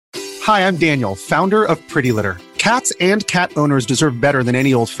Hi, I'm Daniel, founder of Pretty Litter. Cats and cat owners deserve better than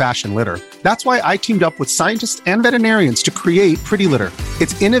any old-fashioned litter. That's why I teamed up with scientists and veterinarians to create Pretty Litter.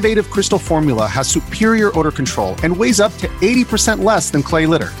 Its innovative crystal formula has superior odor control and weighs up to 80% less than clay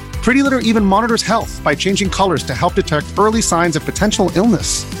litter. Pretty Litter even monitors health by changing colors to help detect early signs of potential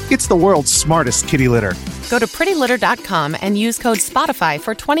illness. It's the world's smartest kitty litter. Go to prettylitter.com and use code SPOTIFY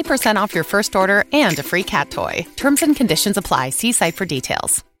for 20% off your first order and a free cat toy. Terms and conditions apply. See site for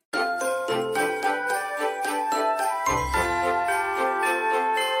details.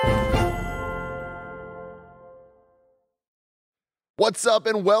 What's up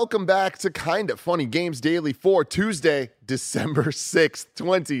and welcome back to Kinda Funny Games Daily for Tuesday, December 6th,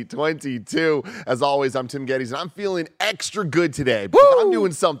 2022. As always, I'm Tim Gettys and I'm feeling extra good today because I'm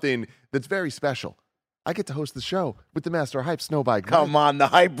doing something that's very special. I get to host the show with the Master of Hype, Snowbike. Come on, the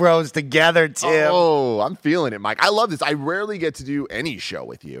Hype Bros together, Tim. Oh, I'm feeling it, Mike. I love this. I rarely get to do any show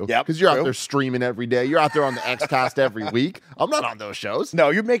with you. Yep, because you're true. out there streaming every day. You're out there on the Xcast every week. I'm not on those shows. No,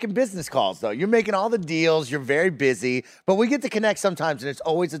 you're making business calls, though. You're making all the deals. You're very busy. But we get to connect sometimes, and it's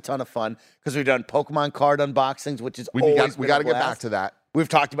always a ton of fun because we've done Pokemon card unboxings, which is We always got to get back to that. We've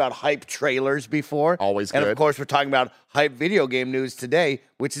talked about hype trailers before. Always And, good. of course, we're talking about hype video game news today,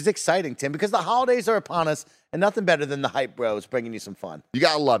 which is exciting, Tim, because the holidays are upon us, and nothing better than the Hype Bros bringing you some fun. You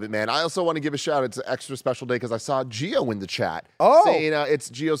got to love it, man. I also want to give a shout out. It's an extra special day because I saw Gio in the chat saying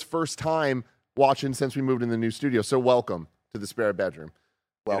it's Gio's first time watching since we moved in the new studio. So welcome to the spare bedroom.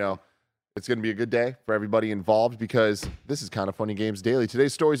 Welcome. You know, it's going to be a good day for everybody involved because this is Kinda Funny Games Daily.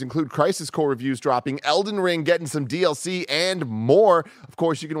 Today's stories include Crisis Core reviews dropping, Elden Ring getting some DLC, and more. Of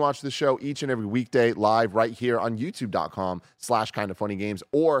course, you can watch the show each and every weekday live right here on youtube.com/kindafunnygames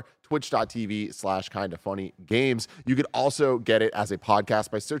or twitch.tv/kindafunnygames. You could also get it as a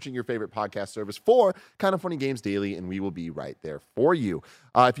podcast by searching your favorite podcast service for Kinda Funny Games Daily, and we will be right there for you.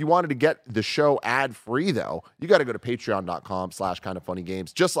 If you wanted to get the show ad-free, though, you got to go to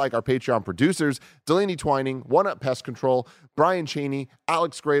patreon.com/kindafunnygames. Just like our Patreon producers, Delaney Twining, One Up Pest Control, Brian Cheney,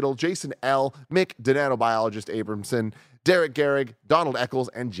 Alex Gradle, Jason L., Mick, the nanobiologist Abramson, Derek Garrig, Donald Eccles,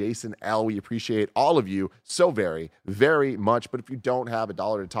 and Jason L. We appreciate all of you so very, very much. But if you don't have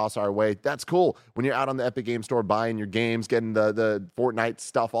 $1 to toss our way, that's cool. When you're out on the Epic Game Store buying your games, getting the Fortnite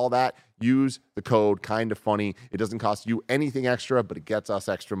stuff, all that, use the code Kinda Funny. It doesn't cost you anything extra, but it gets us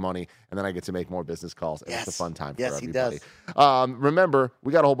extra money, and then I get to make more business calls. And It's a fun time for everybody. He does. Remember,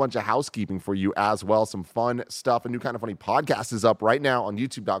 we got a whole bunch of housekeeping for you as well. Some fun stuff. A new Kinda Funny podcast is up right now on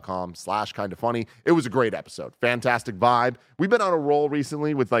youtube.com/kindafunny. It was a great episode. Fantastic vibe. We've been on a roll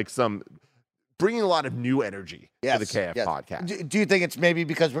recently with like some bringing a lot of new energy to the KF podcast. Do you think it's maybe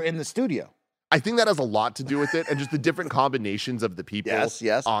because we're in the studio? I think that has a lot to do with it, and just the different combinations of the people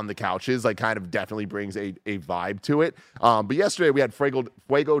on the couches, like, kind of definitely brings a vibe to it. But yesterday we had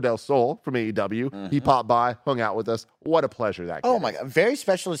Fuego del Sol from AEW. He popped by, hung out with us. What a pleasure that. Oh my God, very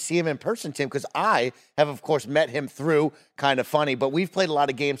special to see him in person, Tim, because I have, of course, met him through Kinda Funny, but we've played a lot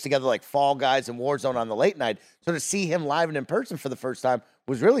of games together, like Fall Guys and Warzone on the late night. So to see him live and in person for the first time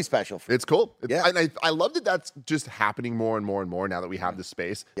was really special. It's cool. I love that that's just happening more and more and more now that we have the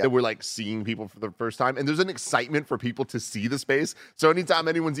space, that we're like seeing people for the first time. And there's an excitement for people to see the space. So anytime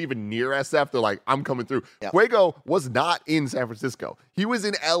anyone's even near SF, they're like, I'm coming through. Fuego was not in San Francisco. He was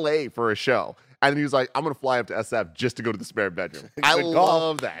in LA for a show. And then he was like, I'm going to fly up to SF just to go to the spare bedroom. I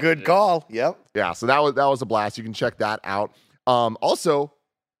love that. Good call. Yep. Yeah, so that was a blast. You can check that out. Also,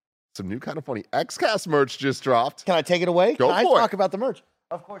 some new Kinda Funny Xcast merch just dropped. Can I take it away? Go Can I for it. talk about the merch?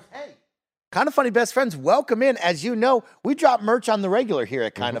 Of course. Hey, Kinda Funny best friends, welcome in. As you know, we drop merch on the regular here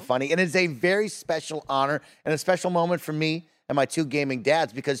at Kinda Funny, and it's a very special honor and a special moment for me and my two gaming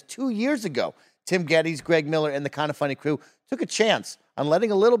dads because 2 years ago, Tim Gettys, Greg Miller, and the Kinda Funny crew took a chance on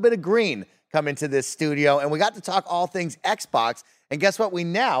letting a little bit of green come into this studio, and we got to talk all things Xbox. And guess what? We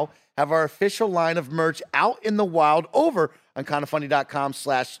now have our official line of merch out in the wild over on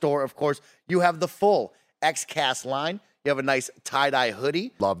kindafunny.com/store. Of course, you have the full Xcast line. You have a nice tie-dye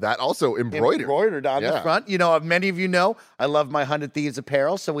hoodie. Love that. Also embroidered on the front. You know, many of you know, I love my 100 Thieves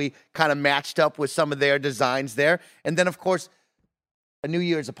apparel, so we kind of matched up with some of their designs there. And then, of course, a new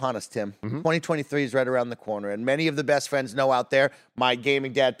year is upon us, Tim. 2023 is right around the corner, and many of the best friends know out there, my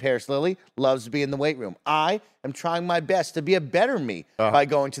gaming dad, Paris Lilly, loves to be in the weight room. I am trying my best to be a better me by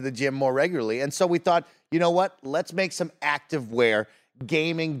going to the gym more regularly. And so we thought, you know what? Let's make some active wear,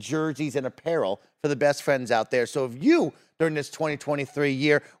 gaming jerseys and apparel for the best friends out there. So if you, during this 2023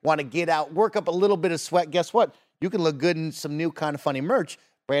 year, want to get out, work up a little bit of sweat, guess what? You can look good in some new Kinda Funny merch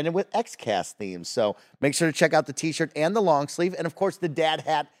branded with Xcast themes. So make sure to check out the t-shirt and the long sleeve. And of course, the dad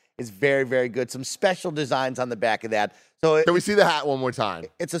hat is very, very good. Some special designs on the back of that. So Can we see the hat one more time?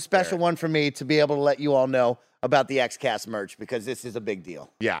 it's a special one for me to be able to let you all know about the XCast merch because this is a big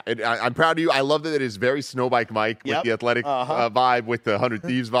deal. Yeah, I'm proud of you. I love that it is very Snowbike Mike with the athletic vibe, with the 100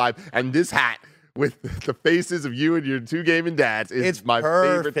 Thieves vibe. And this hat with the faces of you and your two gaming dads is my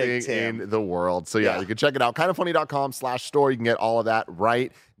favorite thing in the world. So yeah, you can check it out. Kindoffunny.com/store. You can get all of that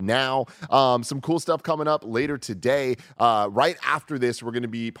right now. Some cool stuff coming up later today. Right after this, we're going to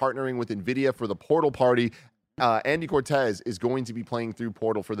be partnering with NVIDIA for the Portal Party. Andy Cortez is going to be playing through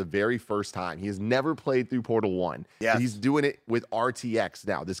Portal for the very first time. He has never played through Portal 1. Yeah. He's doing it with RTX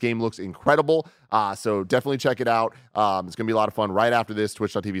now. This game looks incredible. So definitely check it out. It's going to be a lot of fun right after this.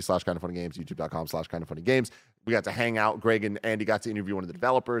 Twitch.tv/kindoffunnygames, youtube.com/kindoffunnygames. We got to hang out. Greg and Andy got to interview one of the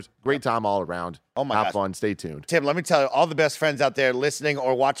developers. Great time all around. Oh my Have fun. Stay tuned. Tim, let me tell you, all the best friends out there listening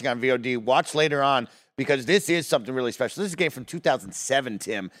or watching on VOD, watch later on because this is something really special. This is a game from 2007,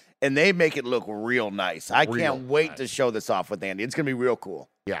 Tim, and they make it look real nice. I can't wait to show this off with Andy. It's going to be real cool.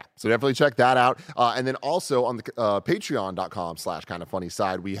 Yeah, so definitely check that out. And then also on the patreon.com/kindoffunny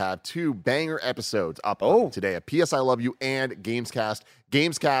side, we have 2 banger episodes up today, a PS I Love You and Gamescast.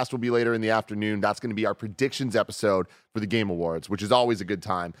 Gamescast will be later in the afternoon. That's going to be our predictions episode for the Game Awards, which is always a good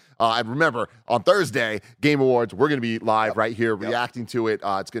time. And remember, on Thursday, Game Awards, we're going to be live right here reacting to it.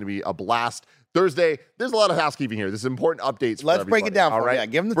 It's going to be a blast. Thursday, there's a lot of housekeeping here. This is important updates. Let's break it down. All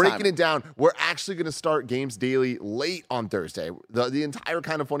right, give them the breaking it down. We're actually going to start Games Daily late on Thursday. The entire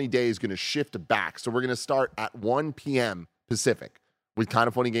Kind of Funny day is going to shift back. So we're going to start at 1 p.m. Pacific with Kind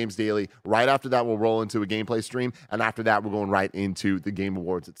of Funny Games Daily. Right after that, we'll roll into a gameplay stream. And after that, we're going right into the Game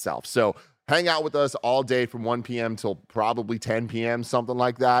Awards itself. So hang out with us all day from 1 p.m. till probably 10 p.m., something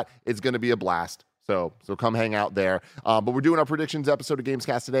like that. It's going to be a blast. So come hang out there. But we're doing our predictions episode of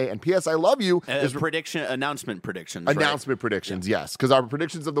Gamescast today. And P.S. I Love You is announcement predictions. Announcement predictions, yes. Because our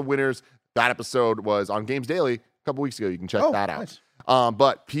predictions of the winners, that episode was on Games Daily a couple weeks ago. You can check that out. Nice.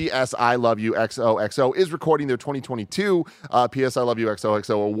 But P.S. I Love You XOXO is recording their 2022 P.S. I Love You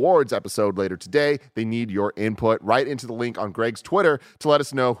XOXO Awards episode later today. They need your input. Right into the link on Greg's Twitter to let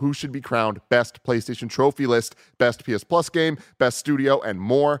us know who should be crowned Best PlayStation Trophy List, Best PS Plus Game, Best Studio, and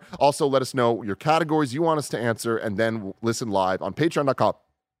more. Also, let us know your categories you want us to answer, and then listen live on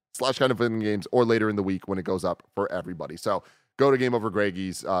patreon.com/kindoffunnygames or later in the week when it goes up for everybody. So go to Game Over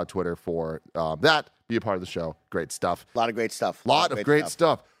Greggy's Twitter for that. Be a part of the show. Great stuff. A lot of great stuff. A lot of great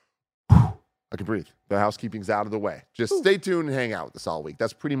stuff. I can breathe. The housekeeping's out of the way. Just stay tuned and hang out with us all week.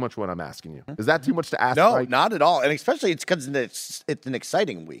 That's pretty much what I'm asking you. Is that too much to ask? No, Mike? not at all. And especially it's because it's an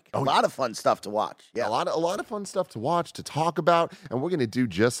exciting week. A lot of fun stuff to watch. Yeah, a lot of fun stuff to watch, to talk about, and we're going to do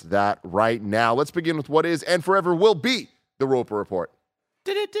just that right now. Let's begin with what is and forever will be the Roper Report.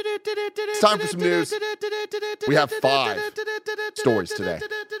 It's time for some news. We have 5 stories today.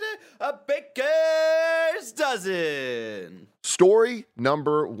 A baker's dozen. Story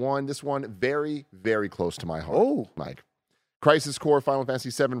number 1. This one very, very close to my heart, Mike. Crisis Core Final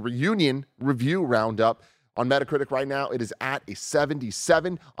Fantasy VII Reunion review roundup. On Metacritic right now, it is at a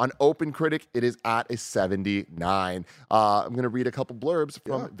 77. On OpenCritic, it is at a 79. I'm going to read a couple blurbs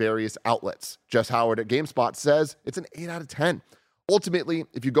from various outlets. Jess Howard at GameSpot says it's an 8 out of 10. Ultimately,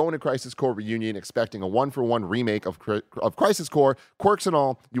 if you go into Crisis Core Reunion expecting a 1-for-1 remake of Crisis Core, quirks and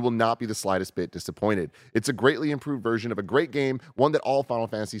all, you will not be the slightest bit disappointed. It's a greatly improved version of a great game, one that all Final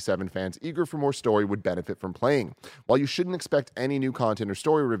Fantasy VII fans eager for more story would benefit from playing. While you shouldn't expect any new content or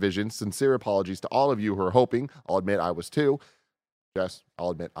story revisions, sincere apologies to all of you who are hoping. I'll admit I was too. Yes,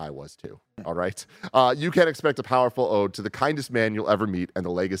 I'll admit I was too. All right. You can expect a powerful ode to the kindest man you'll ever meet and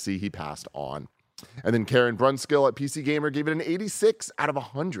the legacy he passed on. And then Karen Brunskill at PC Gamer gave it an 86 out of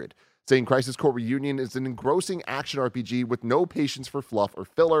 100, saying Crisis Core Reunion is an engrossing action RPG with no patience for fluff or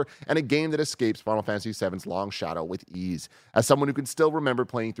filler, and a game that escapes Final Fantasy VII's long shadow with ease. As someone who can still remember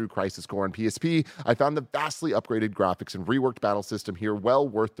playing through Crisis Core on PSP, I found the vastly upgraded graphics and reworked battle system here well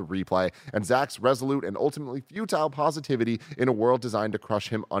worth the replay, and Zack's resolute and ultimately futile positivity in a world designed to crush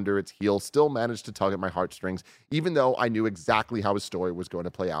him under its heel still managed to tug at my heartstrings, even though I knew exactly how his story was going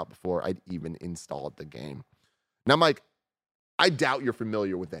to play out before I'd even installed the game. Now, Mike, I doubt you're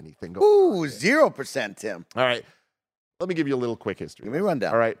familiar with anything going on. 0%, Tim. All right. Let me give you a little quick history. Give me a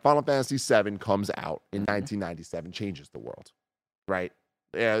rundown. All right. Final Fantasy VII comes out in 1997, changes the world, right?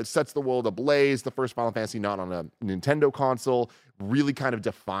 Yeah, it sets the world ablaze. The first Final Fantasy not on a Nintendo console really kind of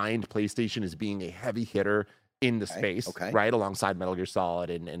defined PlayStation as being a heavy hitter in the space, right? Alongside Metal Gear Solid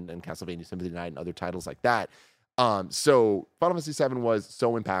and Castlevania Symphony of the Night and other titles like that. So Final Fantasy VII was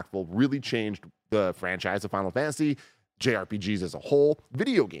so impactful, really changed the franchise of Final Fantasy. JRPGs as a whole,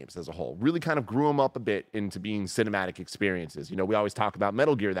 video games as a whole, really kind of grew them up a bit into being cinematic experiences. You know, we always talk about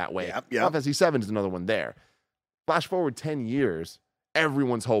Metal Gear that way. Yep. Final Fantasy VII is another one there. Flash forward 10 years,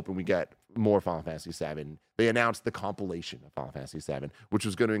 everyone's hoping we get more Final Fantasy VII. They announced the compilation of Final Fantasy VII, which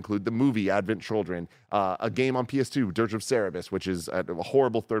was going to include the movie Advent Children, a game on PS2, Dirge of Cerberus, which is a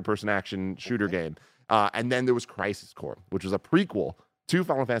horrible third-person action shooter game. And then there was Crisis Core, which was a prequel to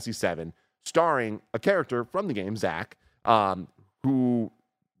Final Fantasy VII, starring a character from the game, Zack, who,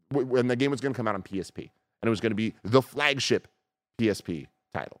 when the game was going to come out on PSP, and it was going to be the flagship PSP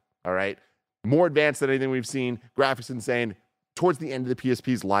title, all right? More advanced than anything we've seen, graphics insane, towards the end of the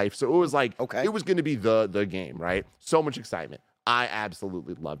PSP's life. So it was like, it was going to be the game, right? So much excitement. I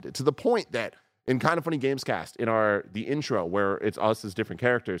absolutely loved it, to the point that in Kind of Funny Games Cast, in the intro where it's us as different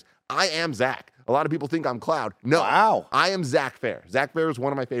characters, I am Zack. A lot of people think I'm Cloud. No, wow. I am Zack Fair. Zack Fair is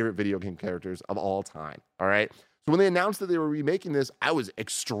one of my favorite video game characters of all time, all right? So when they announced that they were remaking this, I was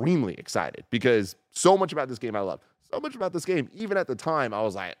extremely excited because so much about this game I love. So much about this game, even at the time, I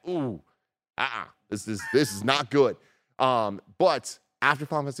was like, ooh, this is not good. But after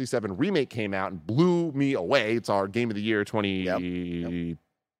Final Fantasy VII Remake came out and blew me away, it's our Game of the Year 2018,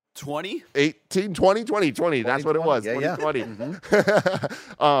 2020. That's what it was,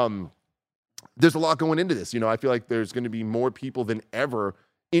 2020. There's a lot going into this. You know, I feel like there's going to be more people than ever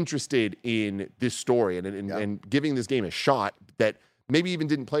interested in this story and giving this game a shot that maybe even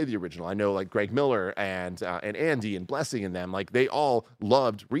didn't play the original. I know like Greg Miller and Andy and Blessing and them, like they all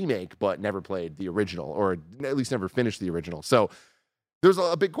loved Remake, but never played the original, or at least never finished the original. So there's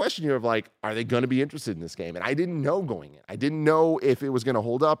a big question here of like, are they going to be interested in this game? And I didn't know going in. I didn't know if it was going to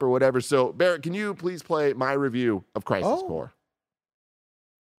hold up or whatever. So Barrett, can you please play my review of Crisis Core?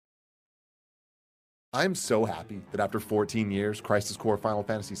 I'm so happy that after 14 years, Crisis Core Final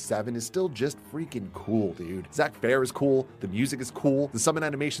Fantasy VII is still just freaking cool, dude. Zack Fair is cool, the music is cool, the summon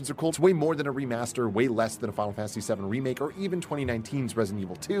animations are cool. It's way more than a remaster, way less than a Final Fantasy VII Remake, or even 2019's Resident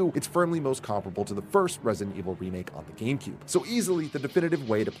Evil 2. It's firmly most comparable to the first Resident Evil remake on the GameCube. So easily the definitive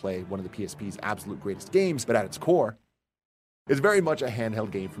way to play one of the PSP's absolute greatest games, but at its core, it's very much a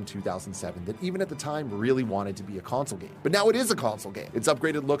handheld game from 2007 that even at the time really wanted to be a console game. But now it is a console game. Its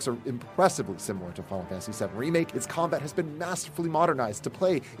upgraded looks are impressively similar to Final Fantasy VII Remake. Its combat has been masterfully modernized to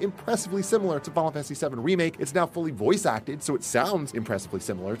play impressively similar to Final Fantasy VII Remake. It's now fully voice acted, so it sounds impressively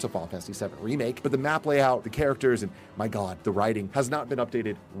similar to Final Fantasy VII Remake. But the map layout, the characters, and my God, the writing has not been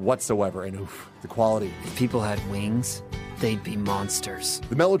updated whatsoever. And oof, the quality. If people had wings, they'd be monsters.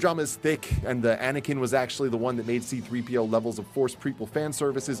 The melodrama is thick, and the Anakin was actually the one that made C-3PO levels of forced prequel fan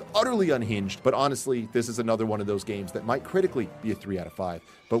services utterly unhinged. But honestly, this is another one of those games that might critically be a 3 out of 5,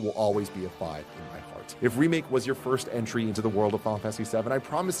 but will always be a 5 in my heart. If Remake was your first entry into the world of Final Fantasy VII, I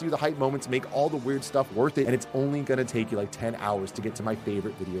promise you the hype moments make all the weird stuff worth it, and it's only gonna take you like 10 hours to get to my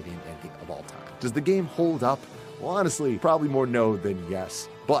favorite video game ending of all time. Does the game hold up? Well, honestly, probably more no than yes.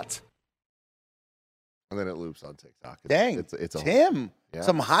 But and then it loops on TikTok. It's Tim.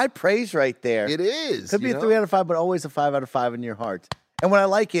 Some high praise right there. It is. Could be a 3 out of 5, but always a 5 out of 5 in your heart. And what I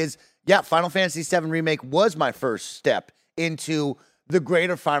like is, Final Fantasy VII Remake was my first step into the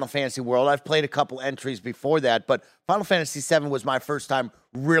greater Final Fantasy world. I've played a couple entries before that, but Final Fantasy VII was my first time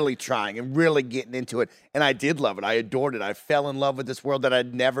really trying and really getting into it. And I did love it. I adored it. I fell in love with this world that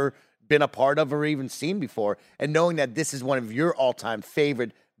I'd never been a part of or even seen before. And knowing that this is one of your all-time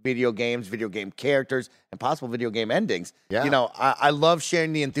favorite video games, video game characters, and possible video game endings. Yeah. You know, I love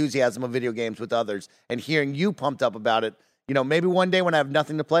sharing the enthusiasm of video games with others and hearing you pumped up about it. You know, maybe one day when I have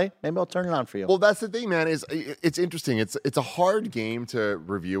nothing to play, maybe I'll turn it on for you. Well, that's the thing, man, is it's interesting. It's a hard game to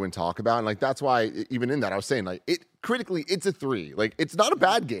review and talk about. And like, that's why even in that, I was saying like critically, it's a 3. Like, it's not a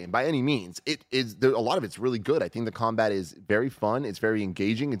bad game by any means. It is, a lot of it's really good. I think the combat is very fun. It's very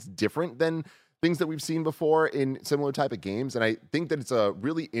engaging. It's different than things that we've seen before in similar type of games. And I think that it's a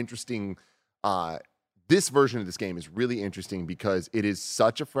really interesting, this version of this game is really interesting because it is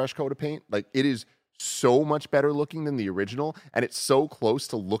such a fresh coat of paint. Like, it is so much better looking than the original, and it's so close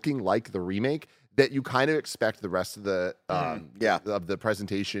to looking like the remake that you kind of expect the rest of the, of the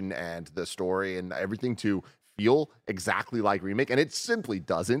presentation and the story and everything to feel exactly like remake. And it simply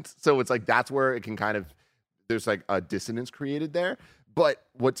doesn't. So it's like, that's where it can kind of, there's like a dissonance created there. But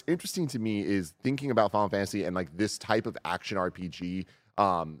what's interesting to me is thinking about Final Fantasy and like this type of action RPG,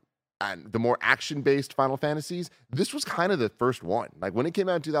 and the more action-based Final Fantasies, this was kind of the first one. Like when it came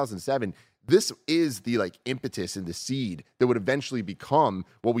out in 2007, this is the like impetus and the seed that would eventually become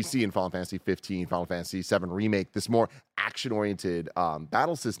what we see in Final Fantasy 15, Final Fantasy 7 Remake, this more action-oriented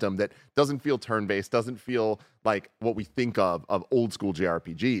battle system that doesn't feel turn-based, doesn't feel like what we think of old school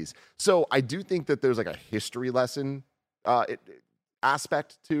JRPGs. So I do think that there's like a history lesson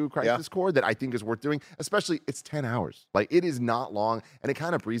aspect to Crisis Core that I think is worth doing, especially it's 10 hours. Like, it is not long, and it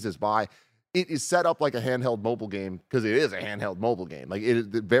kind of breezes by. It is set up like a handheld mobile game because it is a handheld mobile game. Like, it is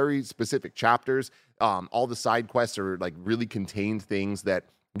the very specific chapters. All the side quests are like really contained things that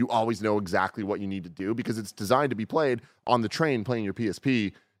you always know exactly what you need to do because it's designed to be played on the train playing your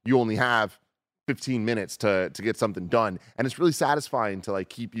PSP. You only have 15 minutes to get something done, and it's really satisfying to like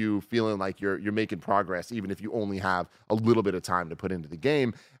keep you feeling like you're making progress even if you only have a little bit of time to put into the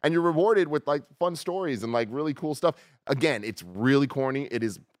game, and you're rewarded with like fun stories and like really cool stuff. Again, it's really corny. It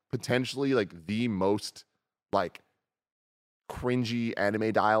is potentially like the most like cringy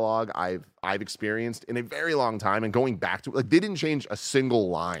anime dialogue I've experienced in a very long time, and going back to like they didn't change a single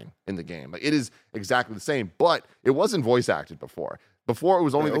line in the game. Like, it is exactly the same, but it wasn't voice acted before. Before, it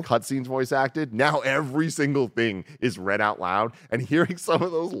was only the cutscenes voice acted. Now every single thing is read out loud, and hearing some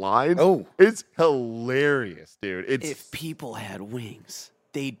of those lines, it's hilarious, dude. If people had wings,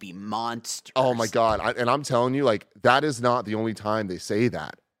 they'd be monsters. Oh my God. And I'm telling you, like, that is not the only time they say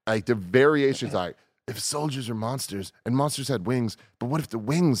that. Like, the variations, like, if soldiers are monsters and monsters had wings, but what if the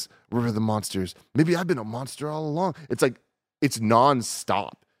wings were the monsters? Maybe I've been a monster all along. It's like, it's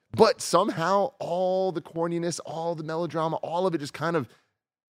nonstop. But somehow all the corniness, all the melodrama, all of it just kind of,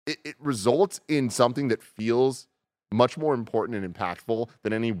 it results in something that feels much more important and impactful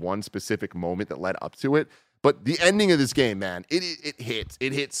than any one specific moment that led up to it. But the ending of this game, man, it hits.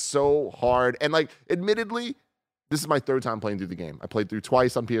 It hits so hard. And like, admittedly, this is my third time playing through the game. I played through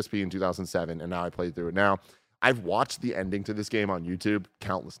twice on PSP in 2007, and now I played through it now. I've watched the ending to this game on YouTube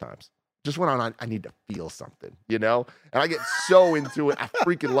countless times. Just went on, I need to feel something, you know? And I get so into it. I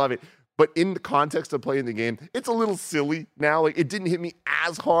freaking love it. But in the context of playing the game, it's a little silly now. Like, it didn't hit me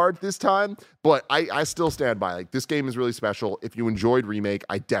as hard this time, but I still stand by. Like, this game is really special. If you enjoyed Remake,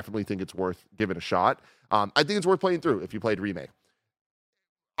 I definitely think it's worth giving a shot. I think it's worth playing through if you played Remake.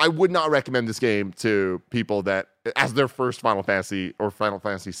 I would not recommend this game to people that, as their first Final Fantasy or Final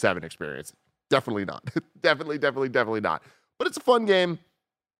Fantasy VII experience. Definitely not. definitely not. But it's a fun game.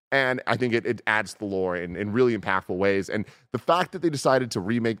 And I think it adds to the lore in really impactful ways. And the fact that they decided to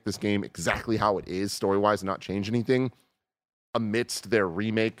remake this game exactly how it is story-wise and not change anything amidst their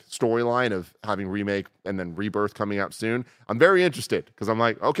remake storyline of having Remake and then Rebirth coming out soon, I'm very interested because I'm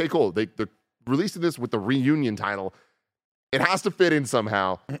like, okay, cool. They're releasing this with the reunion title. It has to fit in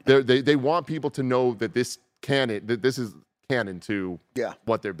somehow. They want people to know that this is canon to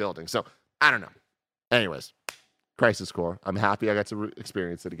what they're building. So I don't know. Anyways. Crisis Core. I'm happy I got to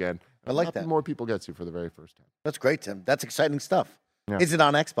experience it again. I like that. More people get to for the very first time. That's great, Tim. That's exciting stuff. Yeah. Is it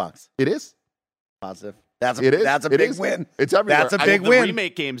on Xbox? It is. Positive. That's a big win. It's everywhere. That's a big Will win. the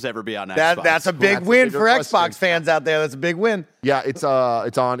remake games ever be on Xbox? That's a big win for Xbox fans out there. That's a big win. Yeah, it's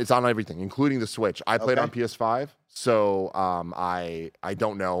on everything, including the Switch. I played on PS5, so I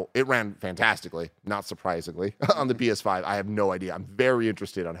don't know. It ran fantastically, not surprisingly, on the PS5. I have no idea. I'm very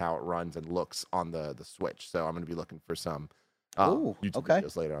interested on how it runs and looks on the Switch. So I'm going to be looking for some YouTube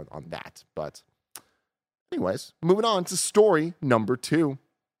videos later on that. But anyways, moving on to story number 2.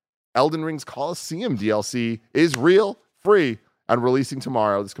 Elden Ring's Coliseum DLC is real, free, and releasing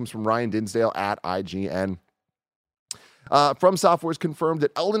tomorrow. This comes from Ryan Dinsdale at IGN. From Software has confirmed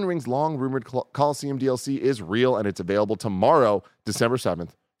that Elden Ring's long-rumored Coliseum DLC is real, and it's available tomorrow, December 7th,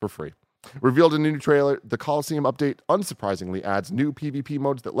 for free. Revealed in a new trailer, the Coliseum update unsurprisingly adds new PvP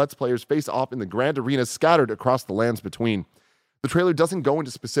modes that lets players face off in the grand arena scattered across the lands between. The trailer doesn't go into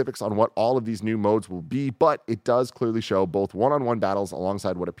specifics on what all of these new modes will be, but it does clearly show both one-on-one battles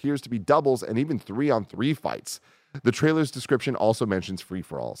alongside what appears to be doubles and even 3-on-3 fights. The trailer's description also mentions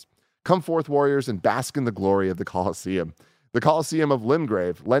free-for-alls. Come forth, warriors, and bask in the glory of the Coliseum. The Coliseum of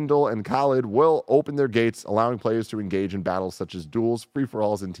Limgrave, Lendl, and Khalid will open their gates, allowing players to engage in battles such as duels,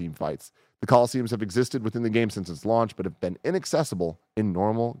 free-for-alls, and team fights. The Coliseums have existed within the game since its launch, but have been inaccessible in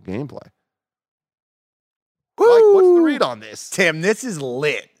normal gameplay. Mike, what's the read on this? Tim, this is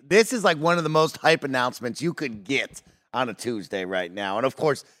lit. This is like one of the most hype announcements you could get on a Tuesday right now. And of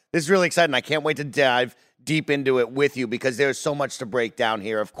course, this is really exciting. I can't wait to dive deep into it with you because there's so much to break down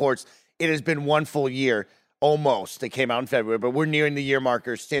here. Of course, it has been one full year, almost. It came out in February, but we're nearing the year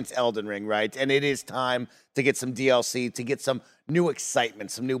marker since Elden Ring, right? And it is time to get some DLC, to get some new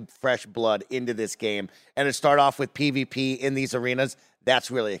excitement, some new fresh blood into this game. And to start off with PvP in these arenas, that's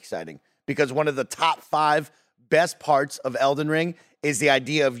really exciting because one of the top 5 best parts of Elden Ring is the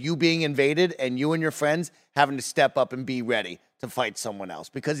idea of you being invaded and you and your friends having to step up and be ready to fight someone else,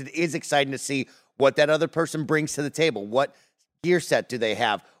 because it is exciting to see what that other person brings to the table. What gear set do they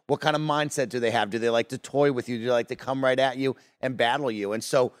have? What kind of mindset do they have? Do they like to toy with you? Do they like to come right at you and battle you? And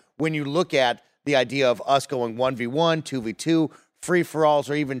so when you look at the idea of us going 1v1, 2v2, free-for-alls,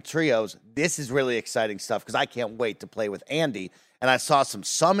 or even trios. This is really exciting stuff because I can't wait to play with Andy. And I saw some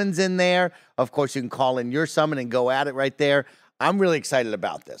summons in there. Of course, you can call in your summon and go at it right there. I'm really excited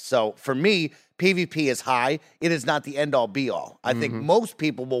about this. So for me, PvP is high. It is not the end-all, be-all. I think most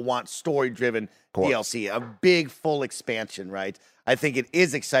people will want story-driven DLC, a big, full expansion, right? I think it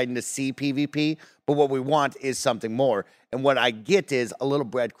is exciting to see PvP, but what we want is something more. And what I get is a little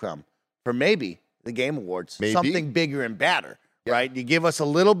breadcrumb for maybe the Game Awards, something bigger and badder, right? You give us a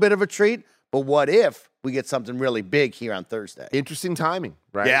little bit of a treat, but what if we get something really big here on Thursday? Interesting timing,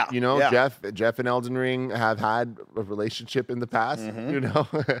 right? Yeah. You know, Jeff and Elden Ring have had a relationship in the past, you know,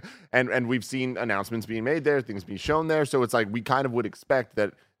 and we've seen announcements being made there, things being shown there. So it's like we kind of would expect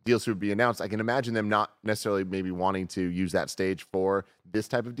that DLC would be announced. I can imagine them not necessarily maybe wanting to use that stage for this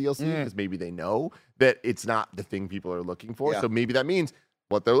type of DLC because maybe they know that it's not the thing people are looking for. So maybe that means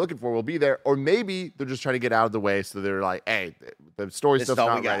what they're looking for will be there. Or maybe they're just trying to get out of the way. So they're like, hey, the story stuff's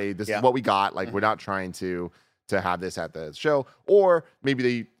not ready. This is what we got. Like, we're not trying to have this at the show. Or maybe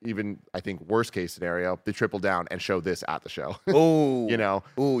they even, I think, worst case scenario, they triple down and show this at the show. Oh, you know?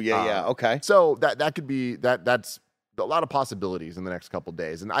 Oh, yeah. Okay. So that could be, that's a lot of possibilities in the next couple of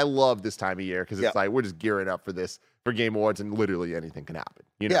days. And I love this time of year because it's like we're just gearing up for this, for Game Awards, and literally anything can happen.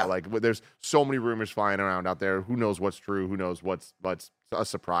 You know, like there's so many rumors flying around out there. Who knows what's true? Who knows what's a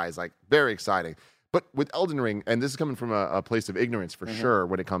surprise? Like, very exciting. But with Elden Ring, and this is coming from a place of ignorance for sure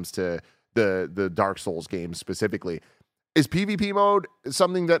when it comes to the Dark Souls games specifically, is PvP mode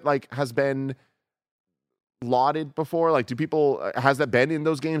something that like has been lauded before? Like, has that been in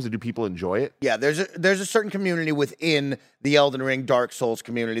those games, or do people enjoy it? Yeah, there's a certain community within the Elden Ring Dark Souls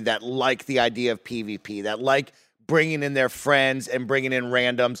community that like the idea of PvP, that like bringing in their friends and bringing in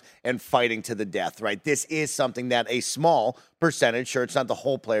randoms and fighting to the death, right? This is something that a small percentage, sure, it's not the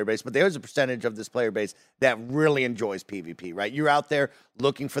whole player base, but there's a percentage of this player base that really enjoys PvP, right? You're out there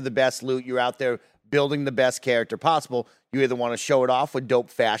looking for the best loot. You're out there building the best character possible. You either want to show it off with dope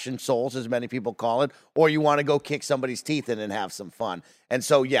fashion souls, as many people call it, or you want to go kick somebody's teeth in and have some fun. And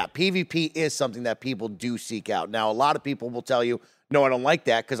so, yeah, PvP is something that people do seek out. Now, a lot of people will tell you, no, I don't like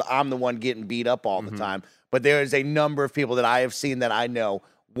that because I'm the one getting beat up all the time. But there is a number of people that I have seen that I know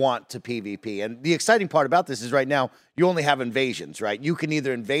want to PvP. And the exciting part about this is right now, you only have invasions, right? You can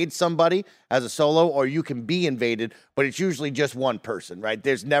either invade somebody as a solo or you can be invaded, but it's usually just one person, right?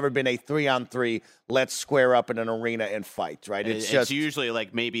 There's never been a 3-on-3, let's square up in an arena and fight, right? It's usually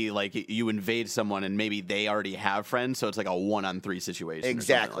like maybe like you invade someone and maybe they already have friends, so it's like a 1-on-3 situation.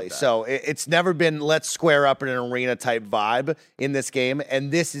 Exactly. Like so it's never been let's square up in an arena type vibe in this game,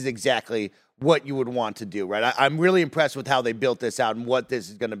 and this is exactly what you would want to do, right? I'm really impressed with how they built this out and what this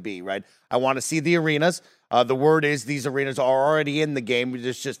is going to be, right? I want to see the arenas. The word is these arenas are already in the game.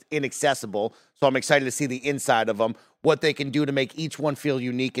 It's just inaccessible. So I'm excited to see the inside of them, what they can do to make each one feel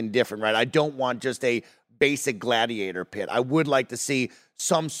unique and different, right? I don't want just a basic gladiator pit. I would like to see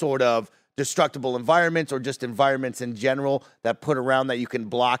some sort of destructible environments or just environments in general that put around that you can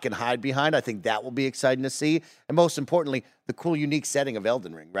block and hide behind. I think that will be exciting to see. And most importantly, the cool, unique setting of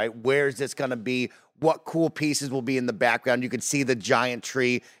Elden Ring, right? Where is this going to be? What cool pieces will be in the background? You can see the giant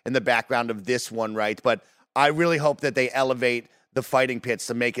tree in the background of this one, right? But I really hope that they elevate the fighting pits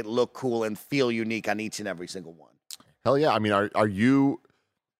to make it look cool and feel unique on each and every single one. Hell yeah. I mean, are you...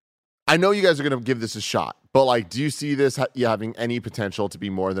 I know you guys are going to give this a shot, but like, do you see this having any potential to be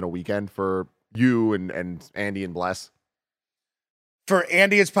more than a weekend for you and Andy and Bless? For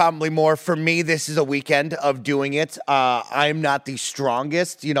Andy, it's probably more. For me, this is a weekend of doing it. I'm not the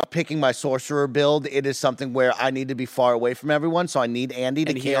strongest. You know, picking my sorcerer build, it is something where I need to be far away from everyone, so I need Andy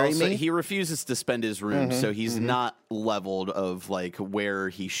to carry me. He refuses to spend his runes, so he's not leveled of like where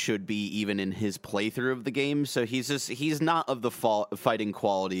he should be even in his playthrough of the game. So he's not of the fighting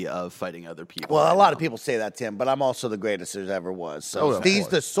quality of fighting other people. Well, a lot of people say that, Tim, but I'm also the greatest there ever was. So he's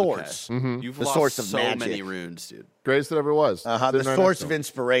the source. Okay. You've the lost source of so magic. many runes, dude. Greatest that ever was. The source of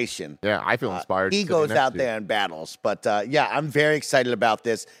inspiration. Yeah, I feel inspired. He goes out there and battles. But yeah, I'm very excited about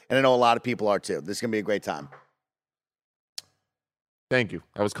this, and I know a lot of people are too. This is going to be a great time. Thank you.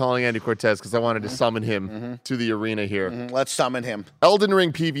 I was calling Andy Cortez because I wanted to summon him to the arena here. Let's summon him. Elden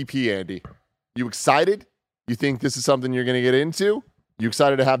Ring PvP, Andy. You excited? You think this is something you're going to get into? You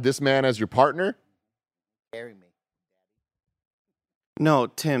excited to have this man as your partner? Carry me. No,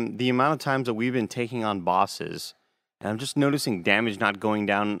 Tim, the amount of times that we've been taking on bosses, and I'm just noticing damage not going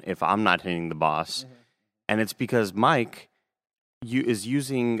down if I'm not hitting the boss. And it's because Mike is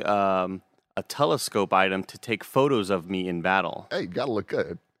using a telescope item to take photos of me in battle. Hey, you got to look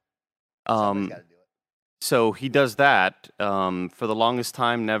good. Somebody's gotta do it. So he does that. For the longest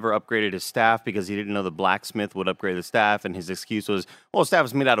time, never upgraded his staff because he didn't know the blacksmith would upgrade the staff, and his excuse was, well, staff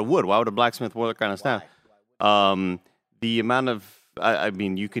is made out of wood. Why would a blacksmith work on a staff? The amount of, I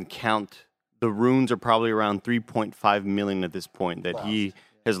mean, you can count, the runes are probably around 3.5 million at this point that he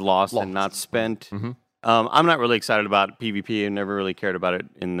has lost and not spent. Mm-hmm. I'm not really excited about PvP. I never really cared about it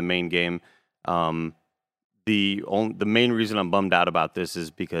in the main game. The main reason I'm bummed out about this is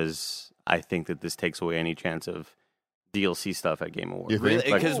because I think that this takes away any chance of DLC stuff at Game Awards.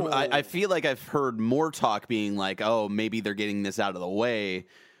 Really? Because I feel like I've heard more talk being like, oh, maybe they're getting this out of the way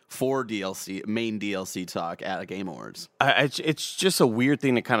for main DLC talk at Game Awards. It's just a weird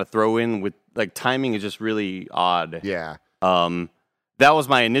thing to kind of throw in with, like, timing is just really odd. Yeah. That was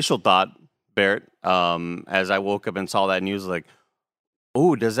my initial thought, Barrett, as I woke up and saw that news, like,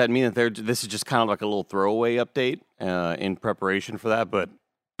 oh, does that mean that this is just kind of like a little throwaway update in preparation for that? But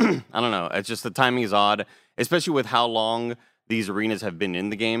I don't know. It's just the timing is odd, especially with how long these arenas have been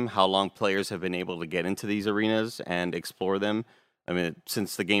in the game, how long players have been able to get into these arenas and explore them. I mean,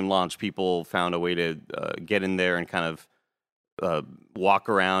 since the game launched, people found a way to get in there and kind of walk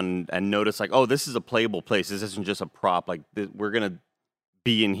around and notice, like, oh, this is a playable place. This isn't just a prop. Like, we're going to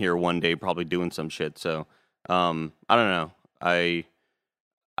be in here one day probably doing some shit. So, I don't know.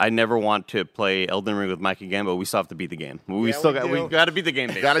 I never want to play Elden Ring with Mike again, but we still have to beat the game. We got to beat the game.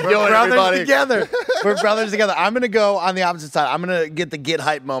 Baby. Got to do We're it, brothers everybody. together. We're brothers together. I'm going to go on the opposite side. I'm going to get the get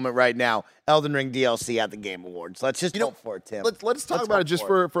hype moment right now. Elden Ring DLC at the Game Awards. Let's just hope for it, Tim. Let's talk about it just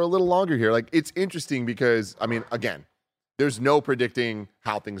for a little longer here. Like, it's interesting because, I mean, again, there's no predicting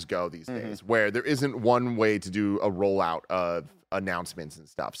how things go these days, where there isn't one way to do a rollout of announcements and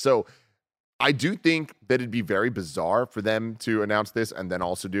stuff. So I do think that it'd be very bizarre for them to announce this and then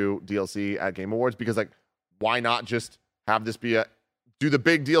also do DLC at Game Awards, because, like, why not just have this be do the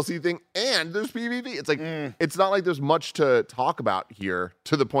big DLC thing and there's PvP? It's like, it's not like there's much to talk about here,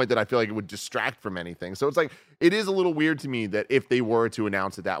 to the point that I feel like it would distract from anything. So it's like, it is a little weird to me that if they were to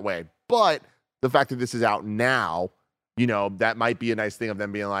announce it that way, but the fact that this is out now, you know, that might be a nice thing of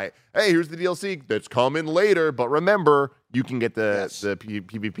them being like, hey, here's the DLC that's coming later, but remember, you can get the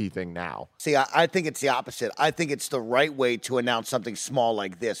PvP thing now. See, I think it's the opposite. I think it's the right way to announce something small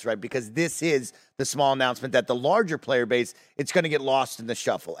like this, right? Because this is the small announcement that the larger player base, it's going to get lost in the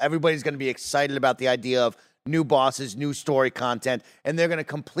shuffle. Everybody's going to be excited about the idea of new bosses, new story content, and they're going to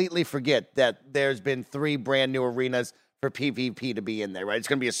completely forget that there's been 3 brand new arenas for PvP to be in there, right? It's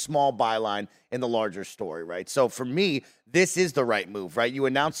going to be a small byline in the larger story, right? So for me, this is the right move, right? You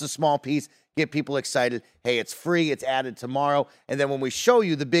announce the small piece, get people excited. Hey, it's free, it's added tomorrow. And then when we show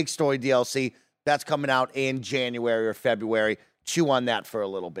you the big story DLC, that's coming out in January or February. Chew on that for a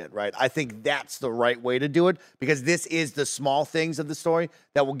little bit, right? I think that's the right way to do it, because this is the small things of the story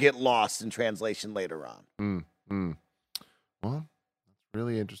that will get lost in translation later on. Well,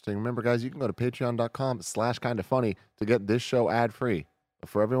 really interesting. Remember, guys, you can go to patreon.com/kindafunny to get this show ad-free. But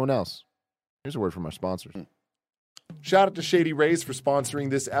for everyone else, here's a word from our sponsors. Shout out to Shady Rays for sponsoring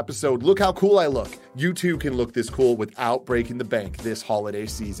this episode. Look how cool I look. You too can look this cool without breaking the bank this holiday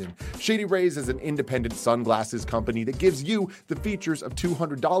season. Shady Rays is an independent sunglasses company that gives you the features of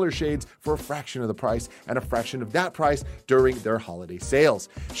 $200 shades for a fraction of the price, and a fraction of that price during their holiday sales.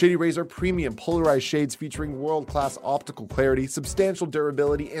 Shady Rays are premium polarized shades featuring world-class optical clarity, substantial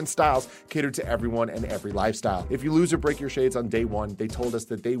durability, and styles catered to everyone and every lifestyle. If you lose or break your shades on day one, they told us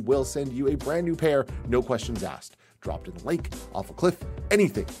that they will send you a brand new pair, no questions asked. Dropped in the lake, off a cliff,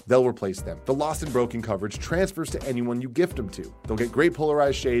 anything, they'll replace them. The lost and broken coverage transfers to anyone you gift them to. They'll get great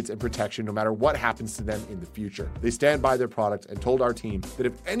polarized shades and protection no matter what happens to them in the future. They stand by their product and told our team that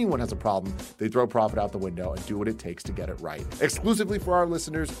if anyone has a problem, they throw profit out the window and do what it takes to get it right. Exclusively for our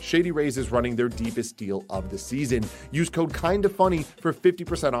listeners, Shady Rays is running their deepest deal of the season. Use code KINDAFUNNY for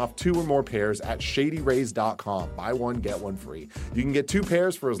 50% off 2 or more pairs at shadyrays.com. Buy one, get one free. You can get 2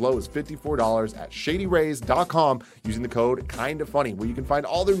 pairs for as low as $54 at shadyrays.com. using the code KINDAFUNNY, where you can find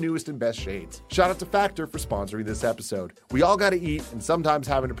all their newest and best shades. Shout out to Factor for sponsoring this episode. We all gotta eat, and sometimes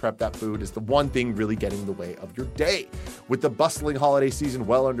having to prep that food is the one thing really getting in the way of your day. With the bustling holiday season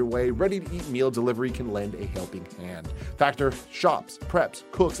well underway, ready-to-eat meal delivery can lend a helping hand. Factor shops, preps,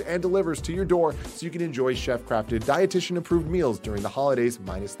 cooks, and delivers to your door so you can enjoy chef-crafted, dietitian-approved meals during the holidays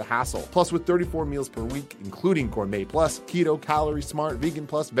minus the hassle. Plus, with 34 meals per week, including Gourmet Plus, Keto, Calorie Smart, Vegan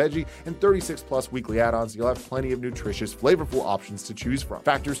Plus, Veggie, and 36 Plus weekly add-ons, you'll have plenty of nutritious, flavorful options to choose from.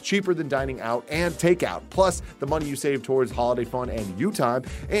 Factor's cheaper than dining out and takeout, plus the money you save towards holiday fun and you time.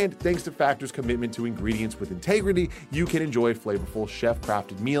 And thanks to Factor's commitment to ingredients with integrity, you can enjoy flavorful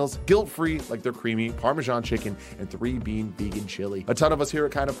chef-crafted meals, guilt-free like their creamy Parmesan chicken and 3-bean vegan chili. A ton of us here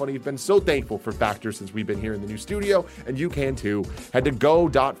at Kinda Funny have been so thankful for Factor since we've been here in the new studio, and you can too. Head to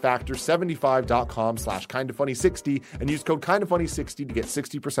go.factor75.com/kindafunny60 and use code KindaFunny60 to get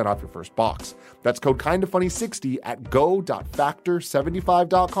 60% off your first box. That's code KindaFunny60 at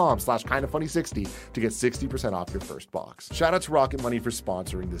go.factor75.com/KindaFunny60 to get 60% off your first box. Shout out to Rocket Money for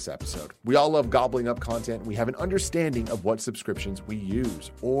sponsoring this episode. We all love gobbling up content, and we have an understanding of what subscriptions we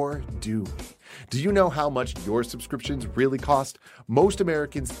use, or do we? Do you know how much your subscriptions really cost? Most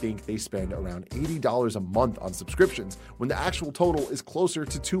Americans think they spend around $80 a month on subscriptions, when the actual total is closer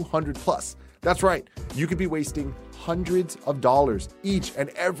to $200 plus. That's right, you could be wasting hundreds of dollars each and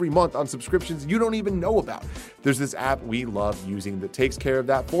every month on subscriptions you don't even know about. There's this app we love using that takes care of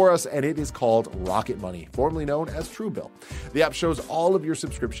that for us, and it is called Rocket Money, formerly known as Truebill. The app shows all of your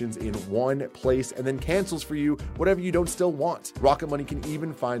subscriptions in one place and then cancels for you whatever you don't still want. Rocket Money can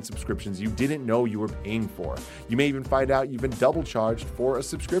even find subscriptions you didn't know you were paying for. You may even find out you've been double charged for a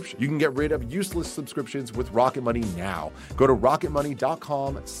subscription. You can get rid of useless subscriptions with Rocket Money now. Go to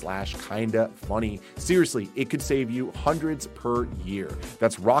rocketmoney.com/kindafunny. Seriously, it could save you hundreds per year.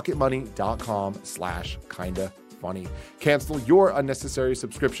 That's rocketmoney.com/kindafunny. Cancel your unnecessary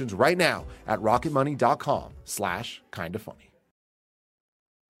subscriptions right now at rocketmoney.com/kindafunny.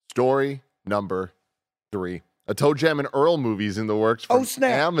 Story number 3. A Toe Jam and Earl movie is in the works from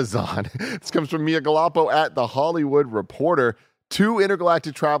Amazon. This comes from Mia Galappo at The Hollywood Reporter. 2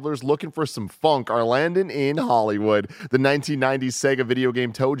 intergalactic travelers looking for some funk are landing in Hollywood. The 1990s Sega video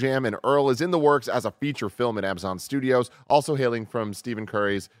game Toe Jam and Earl is in the works as a feature film at Amazon Studios, also hailing from Stephen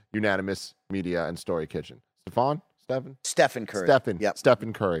Curry's Unanimous Media and Story Kitchen. Stephen Curry. Yep.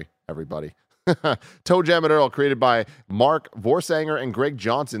 Stephen Curry, everybody. Toe Jam and Earl, created by Mark Vorsanger and Greg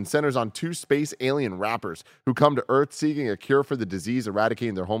Johnson, centers on 2 space alien rappers who come to Earth seeking a cure for the disease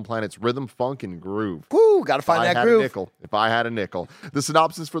eradicating their home planet's rhythm, funk, and groove. Woo, gotta find that groove. If I had a nickel. The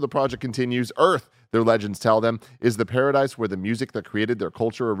synopsis for the project continues. Earth, their legends tell them, is the paradise where the music that created their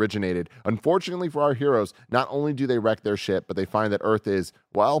culture originated. Unfortunately for our heroes, not only do they wreck their ship, but they find that Earth is,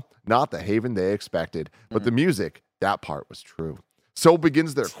 well, not the haven they expected. But the music, that part was true. So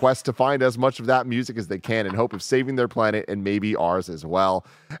begins their quest to find as much of that music as they can in hope of saving their planet and maybe ours as well.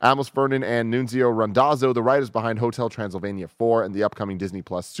 Amos Vernon and Nunzio Randazzo, the writers behind Hotel Transylvania 4 and the upcoming Disney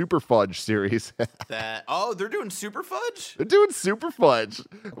Plus Super Fudge series. They're doing Super Fudge? They're doing Super Fudge.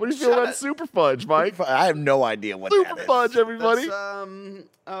 What do you feel about Super Fudge, Mike? I have no idea what Super that is. Fudge, everybody.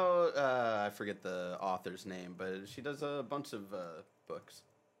 I forget the author's name, but she does a bunch of books.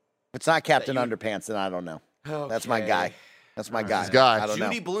 If it's not Captain Underpants, then I don't know. Okay. That's my guy. That's my guy. guy. I don't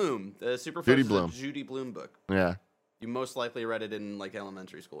Judy know. Bloom. The Super Judy Fudge Bloom. is a Judy Bloom book. Yeah. You most likely read it in like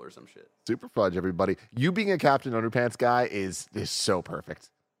elementary school or some shit. Super Fudge, everybody. You being a Captain Underpants guy is so perfect.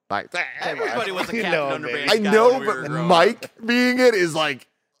 Like, Everybody was a Captain Underpants I guy know, when we were but growing Mike up. being it is like,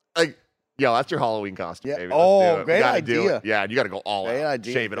 yo, that's your Halloween costume, Yeah. baby. Oh, Let's do it. great We gotta do idea. it. Yeah, you got to go all Great out.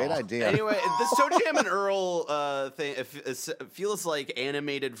 idea. Shave it Great off. idea. Anyway, the Toe Jam and Earl thing it feels like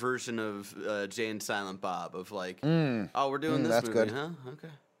animated version of Jay and Silent Bob of like, oh, we're doing this that's movie, good. huh? Okay.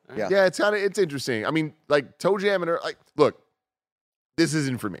 All Yeah. right. Yeah, it's interesting. I mean, like Toe Jam and Earl, like, look, this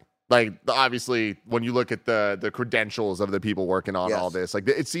isn't for me. Like, obviously, when you look at the credentials of the people working on all this, like,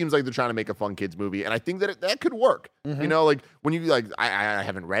 it seems like they're trying to make a fun kids movie, and I think that that could work. You know, like when you like, I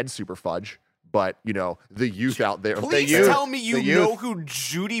haven't read Super Fudge, but you know, the youth out there. Please tell me you know who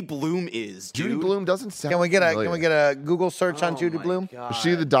Judy Bloom is, dude. Judy Bloom doesn't sound. Can we get familiar. a Google search on Judy my Bloom? God. Is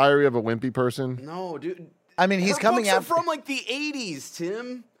she the Diary of a Wimpy Person? No, dude. I mean, he's Her coming books are after. from like the 80s,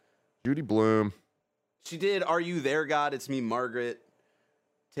 Tim. Judy Bloom. She did Are You There, God? It's Me, Margaret.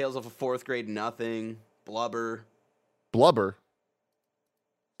 Tales of a Fourth Grade Nothing. Blubber. Blubber.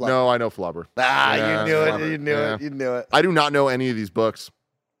 No, I know Flubber. Ah, Yeah, you knew Flubber. it. You knew Yeah. it. You knew it. I do not know any of these books.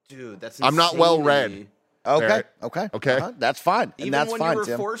 Dude, that's I'm not insane well to read. me. Okay. Barrett. Okay. Okay. That's fine. Even And that's when fine, you were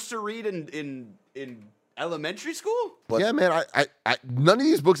Tim. forced to read in elementary school? What? Yeah, man. I none of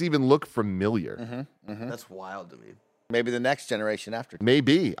these books even look familiar. That's wild to me. Maybe the next generation after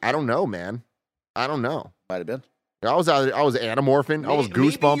Maybe. I don't know, man. I don't know. might have been. I was Animorphin. I was Maybe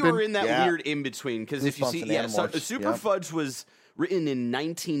you goosebumping. were in that Yeah. weird in between because if you Goosebumps see, and yeah, so Animorphs, Super yeah. Fudge was written in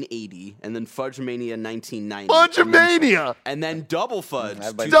 1980, and then Fudge Mania 1990, Bunch of mania. and then Double Fudge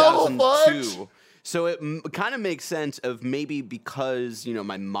Everybody- 2002. Double Fudge! So it kind of makes sense of maybe because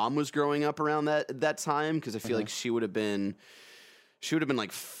my mom was growing up around that time because I feel like she would have been She would have been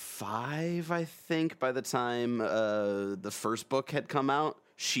like 5, I think, by the time the first book had come out.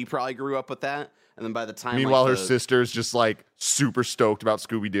 She probably grew up with that. And then by the time, Meanwhile, like, her sister's just like super stoked about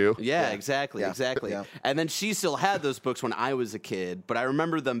Scooby-Doo. Yeah, exactly. Yeah. And then she still had those books when I was a kid, but I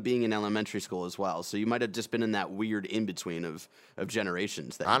remember them being in elementary school as well. So you might have just been in that weird in-between of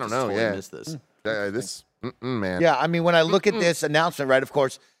generations that I you don't just know, totally yeah. missed this. Man. Yeah, I mean, when I look at this announcement, right, of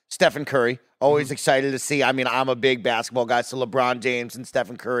course, Stephen Curry, always excited to see. I mean, I'm a big basketball guy, so LeBron James and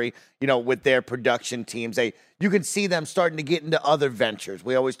Stephen Curry, with their production teams, you can see them starting to get into other ventures.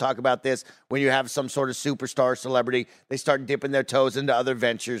 We always talk about this when you have some sort of superstar celebrity, they start dipping their toes into other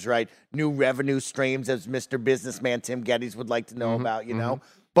ventures, right? New revenue streams, as Mr. Businessman Tim Geddes would like to know about, know?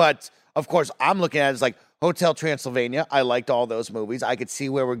 But, of course, I'm looking at it as like Hotel Transylvania. I liked all those movies. I could see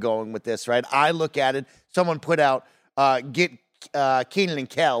where we're going with this, right? I look at it, someone put out, get Keenan and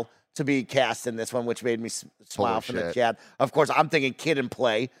Kel to be cast in this one, which made me smile from the chat. Of course, I'm thinking Kid and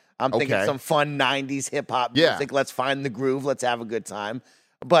Play. I'm thinking some fun 90s hip-hop music. Let's find the groove. Let's have a good time.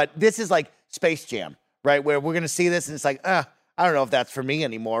 But this is like Space Jam, right, where we're going to see this, and it's like, I don't know if that's for me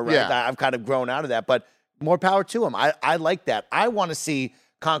anymore, right? Yeah. I've kind of grown out of that, but more power to him. I like that. I want to see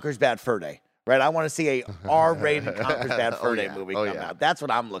Conker's Bad Fur Day. Right, I want to see a R-rated Conker's Bad Fur Day movie come out. That's what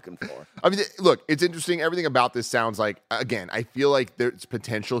I'm looking for. I mean, look, it's interesting. Everything about this sounds like, again, I feel like there's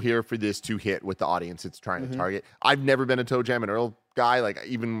potential here for this to hit with the audience it's trying to target. I've never been a Toe Jam and Earl guy. Like,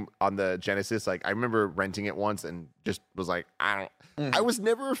 even on the Genesis, like, I remember renting it once and just was like, I was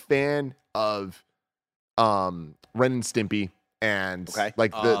never a fan of Ren and Stimpy and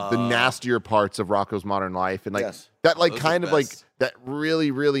like the nastier parts of Rocko's Modern Life and like that like kind of like that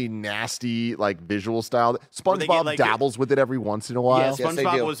really really nasty like visual style. SpongeBob dabbles with it every once in a while. Yeah,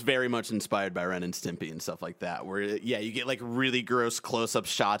 SpongeBob was very much inspired by Ren and Stimpy and stuff like that. Where you get like really gross close-up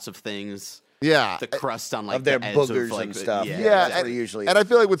shots of things. Yeah, the crust on like of their the boogers of, like, and stuff. Yeah, and I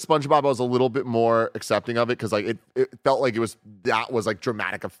feel like with SpongeBob, I was a little bit more accepting of it because like it felt like that was like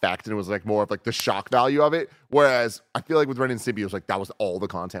dramatic effect and it was like more of like the shock value of it. Whereas I feel like with Ren and Stimpy, it was like that was all the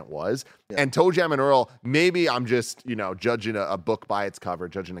content was. Yeah. And Toe Jam and Earl, maybe I'm just judging a book by its cover,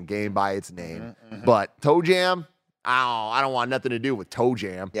 judging a game by its name. But Toe Jam, I don't want nothing to do with Toe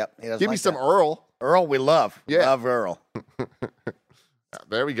Jam. Yep, give me some Earl. Earl, we love. Yeah, love Earl.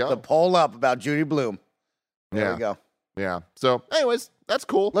 There we go. The poll up about Judy Blume. There we go. Yeah. So, anyways, that's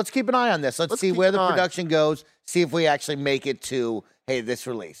cool. Let's keep an eye on this. Let's see where the production goes. See if we actually make it to, hey, this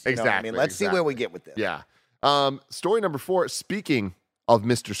release. You know what I mean? Let's see where we get with this. Yeah. Story number 4. Speaking of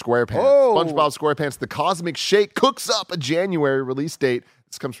Mr. SquarePants, SpongeBob SquarePants: The Cosmic Shake cooks up a January release date.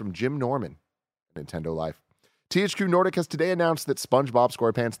 This comes from Jim Norman, Nintendo Life. THQ Nordic has today announced that SpongeBob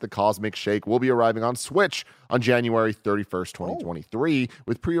SquarePants: The Cosmic Shake will be arriving on Switch on January 31st, 2023,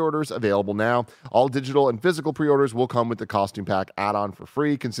 with pre-orders available now. All digital and physical pre-orders will come with the costume pack add-on for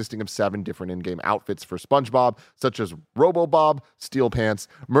free, consisting of 7 different in-game outfits for SpongeBob, such as Robo Bob, Steel Pants,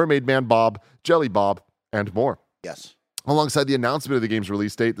 Mermaid Man Bob, Jelly Bob, and more. Yes. Alongside the announcement of the game's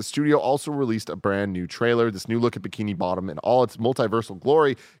release date, the studio also released a brand new trailer. This new look at Bikini Bottom in all its multiversal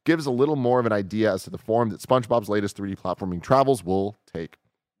glory gives a little more of an idea as to the form that SpongeBob's latest 3D platforming travels will take.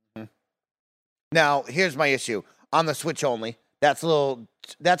 Now, here's my issue. On the Switch only, that's a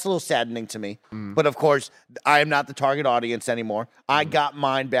little saddening to me. But of course, I am not the target audience anymore. I got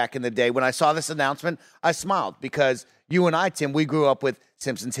mine back in the day. When I saw this announcement, I smiled because you and I, Tim, we grew up with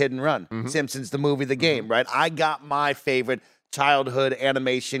Simpsons Hit and Run, Simpsons the movie, the game, right? I got my favorite childhood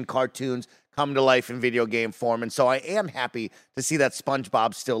animation cartoons come to life in video game form. And so I am happy to see that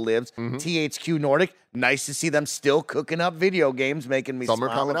SpongeBob still lives. THQ Nordic, nice to see them still cooking up video games, making me Summer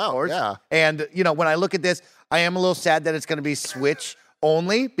smile, coming of out, course. yeah. And, when I look at this, I am a little sad that it's going to be Switch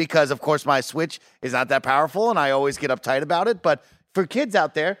only because, of course, my Switch is not that powerful and I always get uptight about it. But for kids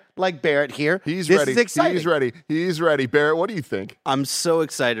out there like Barrett here, this is exciting. He's ready. Barrett, what do you think? I'm so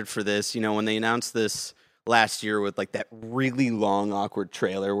excited for this. When they announced this last year with like that really long, awkward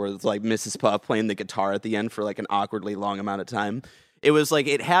trailer where it's like Mrs. Puff playing the guitar at the end for like an awkwardly long amount of time. It was like,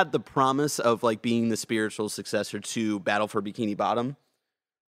 it had the promise of like being the spiritual successor to Battle for Bikini Bottom.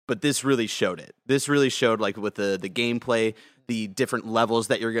 But this really showed it. This really showed like with the gameplay, the different levels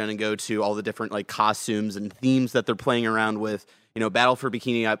that you're going to go to, all the different like costumes and themes that they're playing around with. Battle for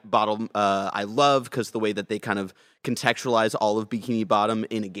Bikini Bottom, I love because the way that they kind of contextualize all of Bikini Bottom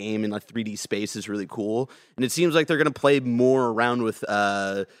in a game in a 3D space is really cool. And it seems like they're going to play more around with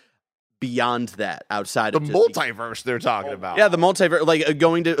beyond that, outside The of just multiverse they're talking about. Yeah, the multiverse, like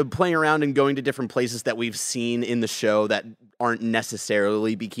going to playing around and going to different places that we've seen in the show that aren't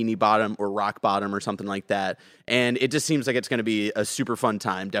necessarily Bikini Bottom or Rock Bottom or something like that. And it just seems like it's going to be a super fun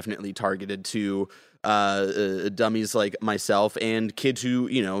time, definitely targeted to dummies like myself and kids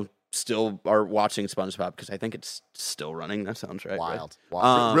who, still are watching SpongeBob because I think it's still running. That sounds right. Wild. Right?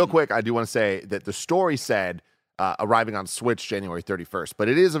 Wild. Real quick, I do want to say that the story said arriving on Switch January 31st, but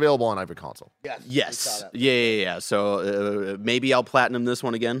it is available on every console. Yes. Yeah. So maybe I'll platinum this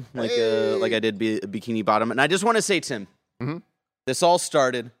one again, like I did Bikini Bottom. And I just want to say, Tim, this all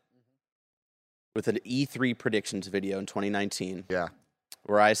started with an E3 predictions video in 2019. Yeah.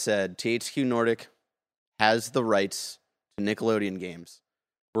 Where I said THQ Nordic has the rights to Nickelodeon games.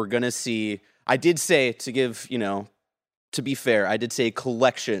 We're going to see, I did say, to give, to be fair, I did say a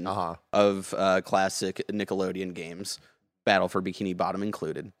collection of classic Nickelodeon games, Battle for Bikini Bottom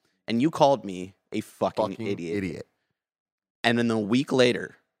included. And you called me a fucking idiot. And then a week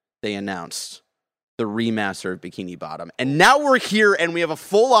later, they announced the remaster of Bikini Bottom. And now we're here and we have a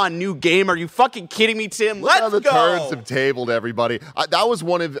full-on new game. Are you fucking kidding me, Tim? Let's go! The turns have tabled everybody. That was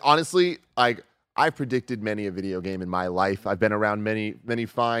one of, honestly, I've predicted many a video game in my life. I've been around many, many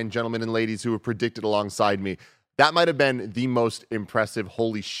fine gentlemen and ladies who have predicted alongside me. That might have been the most impressive,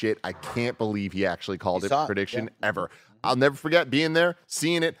 holy shit, I can't believe he actually called it prediction ever. I'll never forget being there,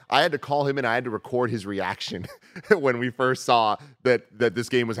 seeing it. I had to call him and I had to record his reaction when we first saw that this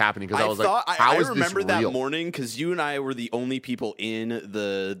game was happening because I was like, how is this real? I remember that morning because you and I were the only people in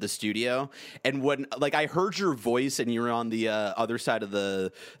the studio. And when I heard your voice and you were on the other side of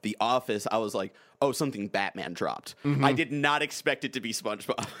the office, I was like, oh, something Batman dropped. I did not expect it to be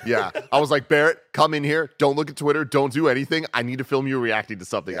SpongeBob. Yeah. I was like, Barrett, come in here. Don't look at Twitter. Don't do anything. I need to film you reacting to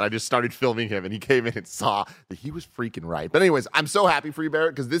something. And I just started filming him, and he came in and saw that he was freaking right. But anyways, I'm so happy for you,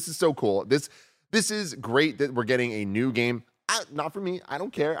 Barrett, because this is so cool. This is great that we're getting a new game. Not for me. I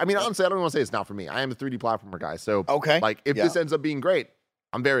don't care. I mean, honestly, I don't want to say it's not for me. I am a 3D platformer guy. So, if this ends up being great,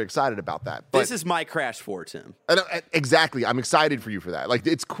 I'm very excited about that. But this is my Crash 4, Tim. Exactly. I'm excited for you for that.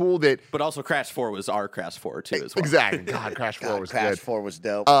 It's cool that... But also Crash 4 was our Crash 4, too, as well. Exactly. God, Crash 4 was good. Crash 4 was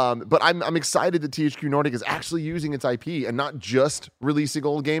dope. But I'm excited that THQ Nordic is actually using its IP and not just releasing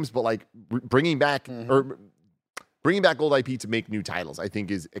old games, but bringing back old IP to make new titles, I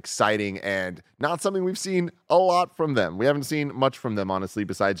think is exciting and not something we've seen a lot from them. We haven't seen much from them, honestly,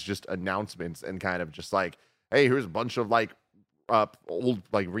 besides just announcements and kind of just hey, here's a bunch of old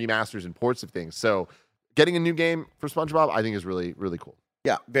remasters and ports of things. So getting a new game for SpongeBob, I think is really, really cool.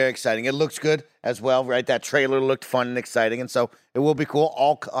 Yeah, very exciting. It looks good as well, right? That trailer looked fun and exciting, and so it will be cool.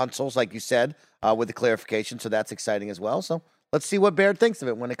 All consoles, like you said, with the clarification, so that's exciting as well. So let's see what Baird thinks of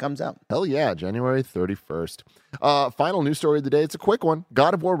it when it comes out. Hell yeah, January 31st. Final news story of the day. It's a quick one.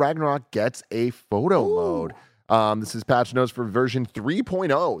 God of War Ragnarok gets a photo mode. This is patch notes for version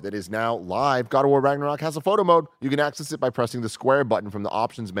 3.0 that is now live. God of War Ragnarok has a photo mode. You can access it by pressing the square button from the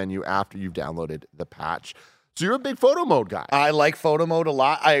options menu after you've downloaded the patch. So you're a big photo mode guy. I like photo mode a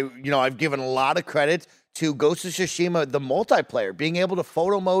lot. I've given a lot of credit to Ghost of Tsushima, the multiplayer. Being able to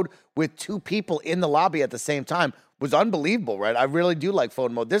photo mode with two people in the lobby at the same time was unbelievable, right? I really do like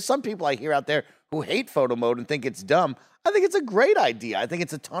photo mode. There's some people I hear out there who hate photo mode and think it's dumb. I think it's a great idea. I think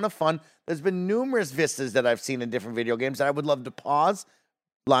it's a ton of fun. There's been numerous vistas that I've seen in different video games that I would love to pause,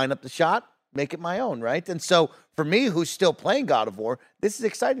 line up the shot, make it my own, right? And so for me, who's still playing God of War, this is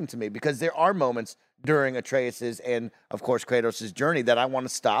exciting to me because there are moments during Atreus's and, of course, Kratos' journey that I want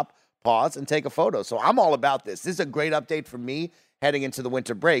to stop, pause, and take a photo. So I'm all about this. This is a great update for me heading into the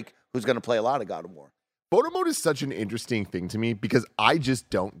winter break, who's going to play a lot of God of War. Photo mode is such an interesting thing to me because I just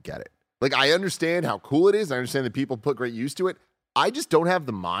don't get it. I understand how cool it is. I understand that people put great use to it. I just don't have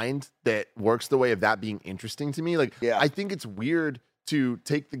the mind that works the way of that being interesting to me. I think it's weird to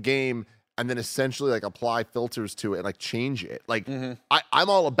take the game and then essentially apply filters to it and change it. I'm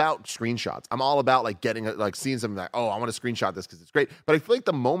all about screenshots. I'm all about getting seeing something I want to screenshot this because it's great. But I feel like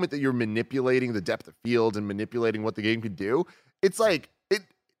the moment that you're manipulating the depth of field and manipulating what the game could do, it's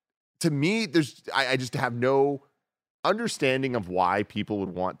to me, I just have no understanding of why people would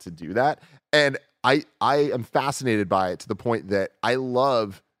want to do that. And I am fascinated by it to the point that I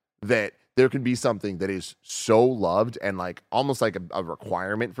love that there can be something that is so loved and almost like a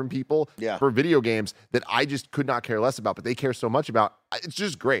requirement from people for video games that I just could not care less about, but they care so much about. It's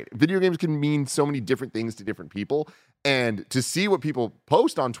just great. Video games can mean so many different things to different people. And to see what people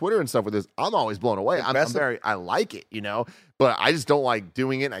post on Twitter and stuff with this, I'm always blown away. I like it, but I just don't like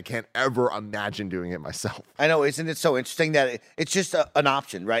doing it. I can't ever imagine doing it myself. I know, isn't it so interesting that it's just an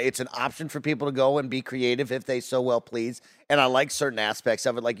option, right? It's an option for people to go and be creative if they so well please. And I like certain aspects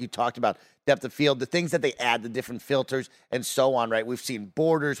of it, like you talked about depth of field, the things that they add, the different filters and so on, right? We've seen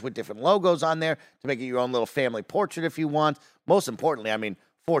borders with different logos on there to make it your own little family portrait if you want. Most importantly, I mean,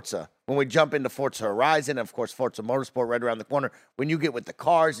 Forza. When we jump into Forza Horizon, of course, Forza Motorsport right around the corner, when you get with the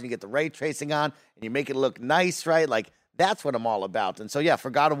cars and you get the ray tracing on and you make it look nice, right? Like, that's what I'm all about. And so, yeah, for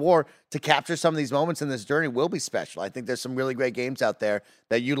God of War to capture some of these moments in this journey will be special. I think there's some really great games out there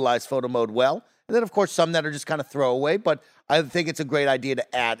that utilize photo mode well. And then, of course, some that are just kind of throwaway. But I think it's a great idea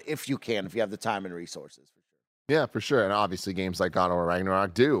to add if you have the time and resources. Yeah, for sure. And obviously games like God of War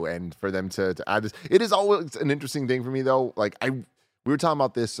Ragnarok do. And for them to add this, it is always an interesting thing for me, though. Like, we were talking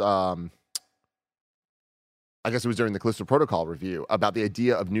about this, I guess it was during the Callisto Protocol review, about the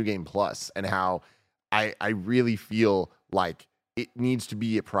idea of New Game Plus and how I really feel like it needs to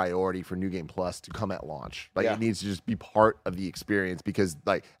be a priority for New Game Plus to come at launch. Like, it needs to just be part of the experience, because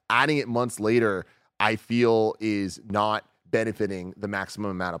like adding it months later, I feel is not benefiting the maximum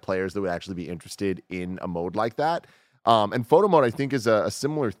amount of players that would actually be interested in a mode like that. And photo mode, I think, is a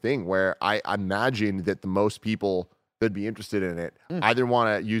similar thing where I imagine that the most people that'd be interested in it either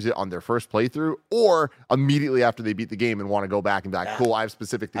want to use it on their first playthrough or immediately after they beat the game and want to go back and be like, cool, I have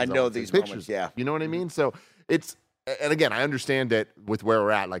specific things. I know these pictures. moments, You know what I mean? So it's, and again, I understand that with where we're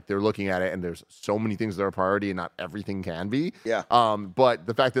at, like they're looking at it and there's so many things that are a priority and not everything can be. Yeah. But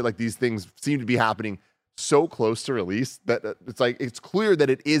the fact that like these things seem to be happening so close to release that it's like, it's clear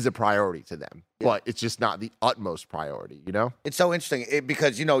that it is a priority to them, but it's just not the utmost priority, It's so interesting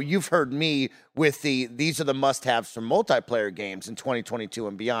because, you've heard me with these are the must-haves for multiplayer games in 2022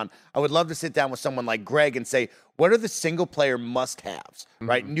 and beyond. I would love to sit down with someone like Greg and say, what are the single-player must-haves,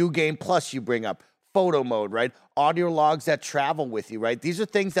 right? New Game Plus you bring up, photo mode, right? Audio logs that travel with you, right? These are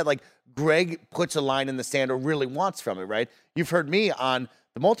things that like Greg puts a line in the sand or really wants from it, right? You've heard me on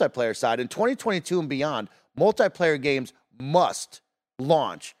the multiplayer side. In 2022 and beyond, multiplayer games must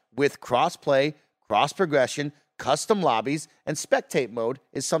launch with cross-play, cross-progression, custom lobbies, and spectate mode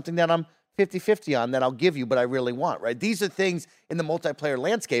is something that I'm 50-50 on that I'll give you, but I really want, right? These are things in the multiplayer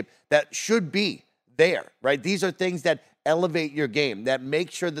landscape that should be there, right? These are things that elevate your game, that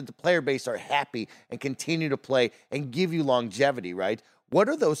make sure that the player base are happy and continue to play and give you longevity, right? What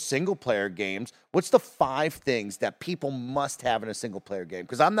are those single-player games? What's the 5 things that people must have in a single-player game?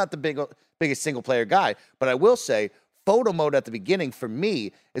 Because I'm not the biggest single-player guy, but I will say photo mode at the beginning for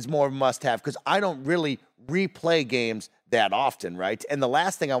me is more of a must-have because I don't really replay games that often, right? And the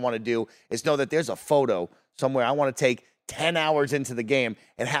last thing I want to do is know that there's a photo somewhere I want to take 10 hours into the game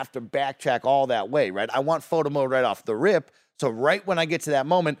and have to backtrack all that way, right? I want photo mode right off the rip. So right when I get to that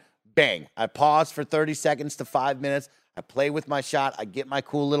moment, bang, I pause for 30 seconds to 5 minutes. I play with my shot, I get my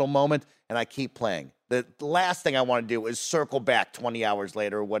cool little moment, and I keep playing. The last thing I want to do is circle back 20 hours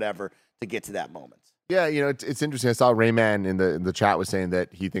later or whatever to get to that moment. Yeah, it's interesting. I saw Rayman in the chat was saying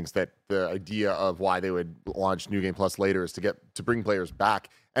that he thinks that the idea of why they would launch New Game Plus later is to bring players back.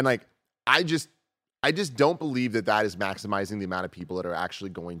 And like, I just don't believe that is maximizing the amount of people that are actually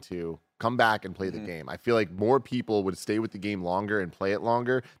going to come back and play the game. I feel like more people would stay with the game longer and play it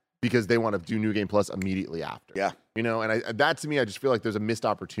longer because they want to do New Game Plus immediately after. Yeah. And that to me, I just feel like there's a missed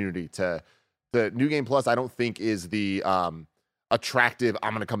opportunity to the New Game Plus. I don't think is the attractive,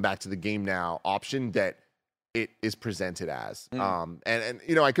 I'm going to come back to the game now option that it is presented as. And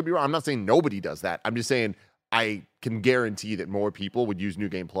I could be wrong. I'm not saying nobody does that. I'm just saying I can guarantee that more people would use New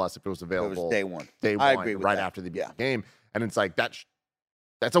Game Plus if it was available day one. I agree with right that. After they beat the game. And it's like, that's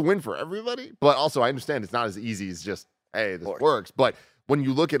a win for everybody. But also I understand it's not as easy as just, hey, this works. But when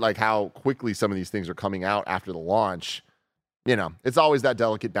you look at like how quickly some of these things are coming out after the launch, it's always that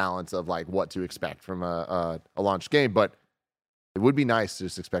delicate balance of like what to expect from a launch game. But it would be nice to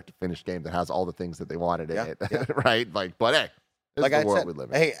just expect a finished game that has all the things that they wanted in it, right? Like, but hey, this is the world we live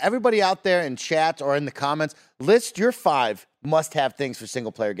in. Hey, everybody out there in chat or in the comments, list your 5 must-have things for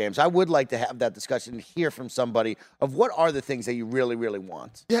single-player games. I would like to have that discussion and hear from somebody of what are the things that you really, really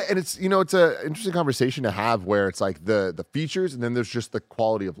want. Yeah, and it's it's an interesting conversation to have where it's like the features and then there's just the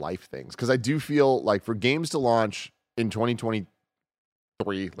quality of life things. Because I do feel like for games to launch in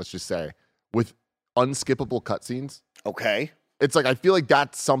 2023, let's just say, with unskippable cutscenes. Okay. It's like, I feel like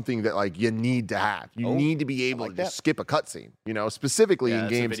that's something that like you need to have. You need to be able to just skip a cutscene, specifically in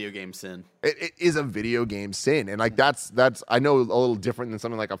games. It's a video game sin. It is a video game sin. And like, that's, I know a little different than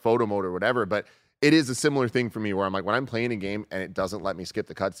something like a photo mode or whatever, but it is a similar thing for me where I'm like, when I'm playing a game and it doesn't let me skip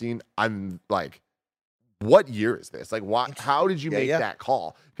the cutscene, I'm like what year is this? Like, why? How did you make yeah. that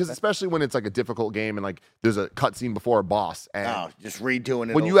call? Because especially when it's like a difficult game and like there's a cutscene before a boss, and just redoing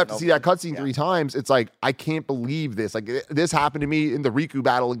it. when you have to see that cutscene 3 times, it's like, I can't believe this. Like, this happened to me in the Riku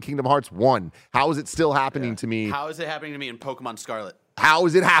battle in Kingdom Hearts 1. How is it still happening to me? How is it happening to me in Pokemon Scarlet? How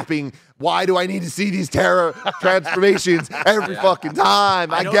is it happening? Why do I need to see these Terra transformations every fucking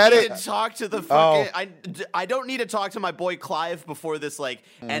time? I get it. Talk to the fucking. I don't need to talk to my boy Clive before this like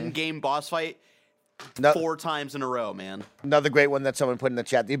end game boss fight. 4 times in a row, man. Another great one that someone put in the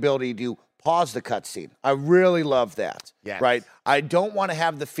chat, the ability to pause the cutscene. I really love that. Yes. Right? I don't want to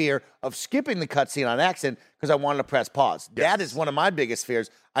have the fear of skipping the cutscene on accident because I want to press pause. Yes. That is one of my biggest fears.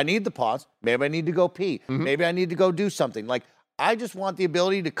 I need the pause. Maybe I need to go pee. Maybe I need to go do something. Like, I just want the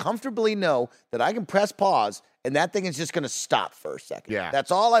ability to comfortably know that I can press pause and that thing is just going to stop for a second. Yeah.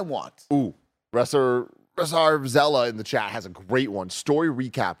 That's all I want. Ooh, Razar Zella in the chat has a great one. Story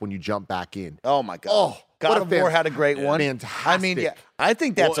recap when you jump back in. Oh, my God. Oh, God of War had a great one. Fantastic. I mean, yeah, I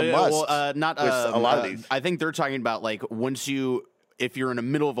think that's a must. Not with a lot of these. I think they're talking about like if you're in the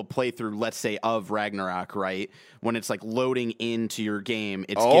middle of a playthrough, let's say of Ragnarok, right? When it's like loading into your game,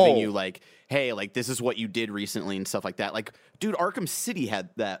 it's giving you like, hey, like this is what you did recently and stuff like that. Like, dude, Arkham City had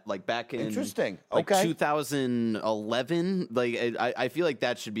that like back in like 2011. Like, I feel like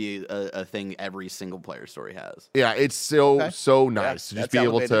that should be a thing every single player story has. Yeah, it's so nice to just be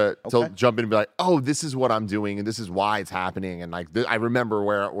able to jump in and be like, oh, this is what I'm doing and this is why it's happening. And like, I remember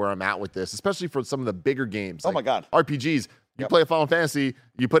where I'm at with this, especially for some of the bigger games. Oh my God. RPGs. You play a Final Fantasy,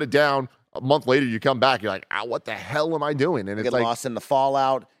 you put it down, a month later you come back, you're like, what the hell am I doing? And you it's get like, lost in the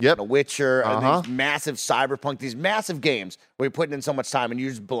Fallout, The Witcher, and these massive Cyberpunk, these massive games where you're putting in so much time and you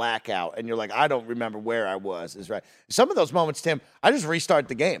just black out and you're like, I don't remember where I was. Is right. Some of those moments, Tim, I just restart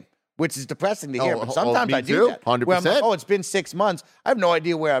the game, which is depressing to hear, but sometimes I do that. 100%. Where I'm like, it's been 6 months. I have no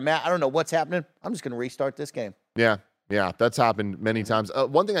idea where I'm at. I don't know what's happening. I'm just going to restart this game. Yeah, that's happened many times.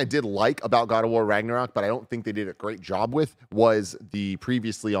 One thing I did like about God of War Ragnarok, but I don't think they did a great job with, was the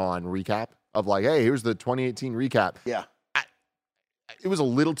previously on recap of like, hey, here's the 2018 recap. Yeah. It was a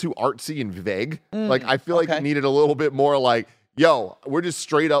little too artsy and vague. Like, I feel like it needed a little bit more like, yo, we're just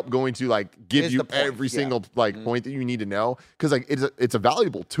straight up going to like give you every single like point that you need to know. Because like it's a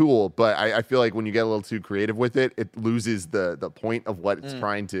valuable tool, but I feel like when you get a little too creative with it, it loses the point of what it's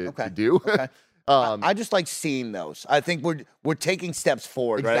trying to do. I just like seeing those. I think we're taking steps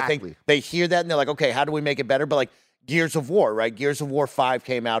forward, right? I think they hear that and they're like, okay, how do we make it better? But like Gears of War, right? Gears of War 5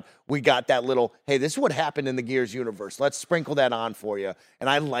 came out. We got that little, hey, this is what happened in the Gears universe. Let's sprinkle that on for you. And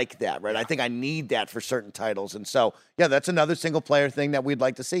I like that, right? I think I need that for certain titles. And so, yeah, that's another single player thing that we'd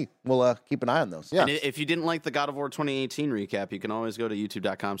like to see. We'll keep an eye on those. Yeah. And if you didn't like the God of War 2018 recap, you can always go to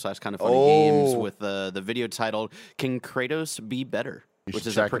youtube.com/kindoffunnygames with the video titled Can Kratos Be Better? Which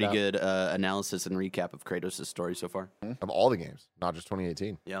is a pretty good analysis and recap of Kratos' story so far. Of all the games, not just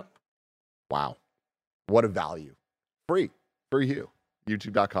 2018. Yep. Wow. What a value. Free for you.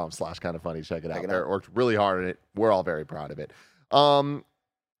 YouTube.com/kindoffunny. Check it out. They worked really hard on it. We're all very proud of it.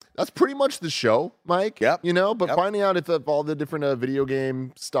 That's pretty much the show, Mike. Yep. You know, but finding out if all the different video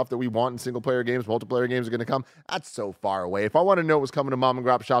game stuff that we want in single player games, multiplayer games are going to come, that's so far away. If I want to know what's coming to mom and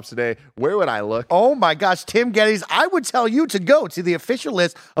grop shops today, where would I look? Oh my gosh, Tim Geddes, I would tell you to go to the official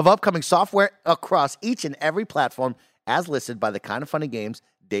list of upcoming software across each and every platform as listed by the Kind of Funny Games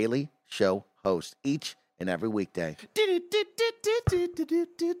daily show host each and every weekday.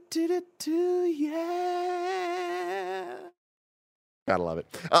 Yeah. Gotta love it.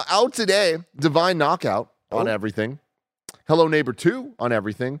 Out today, Divine Knockout on everything. Hello Neighbor 2 on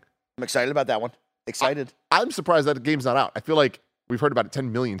everything. I'm excited about that one. Excited. I'm surprised that the game's not out. I feel like we've heard about it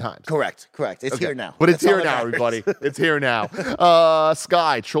 10 million times. Correct. It's here now. But it's here now, everybody. It's here now.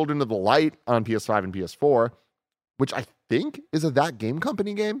 Sky, Children of the Light on PS5 and PS4, which I think is a That Game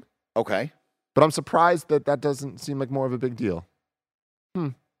Company game. Okay. But I'm surprised that doesn't seem like more of a big deal.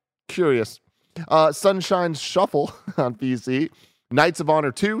 Curious. Sunshine Shuffle on PC. Knights of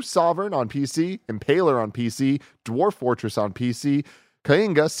Honor 2, Sovereign on PC, Impaler on PC, Dwarf Fortress on PC,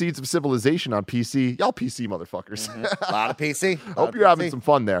 Kainga, Seeds of Civilization on PC. Y'all PC motherfuckers. A lot of PC. Hope you're having some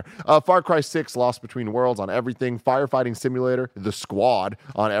fun there. Far Cry 6, Lost Between Worlds on everything. Firefighting Simulator, The Squad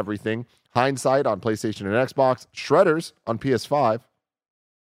on everything. Hindsight on PlayStation and Xbox. Shredders on PS5.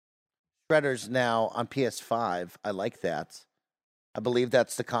 Shredders now on PS5. I like that. I believe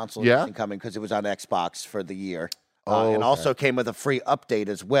that's the console edition coming because it was on Xbox for the year. And also came with a free update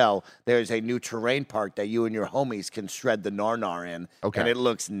as well. There's a new terrain park that you and your homies can shred the Narnar in. Okay. And it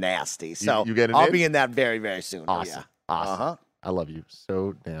looks nasty. So you get it I'll be in that very, very soon. Awesome. Yeah. Awesome. I love you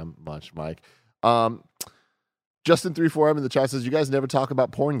so damn much, Mike. Justin34M in the chat says, you guys never talk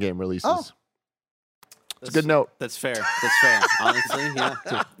about porn game releases. It's a good note. That's fair. That's fair. Honestly,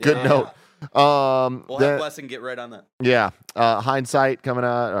 yeah. Good note. We'll have Blessing get right on that. Yeah. Hindsight coming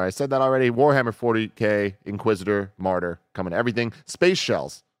out. All right, I said that already. Warhammer 40K, Inquisitor, Martyr coming to everything. Space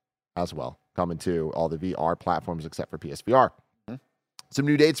Shells as well coming to all the VR platforms except for PSVR. Some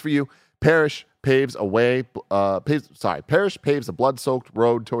new dates for you. Parish paves a blood-soaked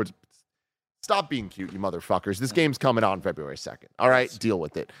road towards. Stop being cute, you motherfuckers. This game's coming out on February 2nd. All right, deal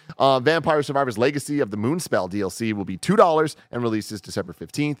with it. Vampire Survivors Legacy of the Moonspell DLC will be $2 and releases December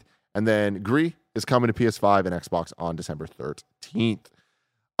 15th. And then Gree is coming to PS5 and Xbox on December 13th.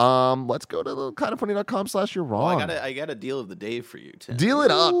 Let's go to kindoffunny.com/you're wrong. I got a deal of the day for you, Tim. Deal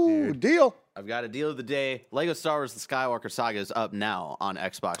it up, dude. Deal. I've got a deal of the day. Lego Star Wars: The Skywalker Saga is up now on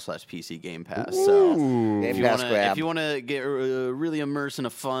Xbox/PC Game Pass. So Game Pass grab. if you want to get really immersed in a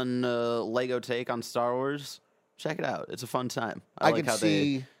fun Lego take on Star Wars, check it out. It's a fun time. I like could how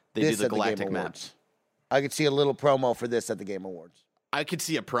see they do this the at galactic Game maps. Awards. I could see a little promo for this at the Game Awards. I could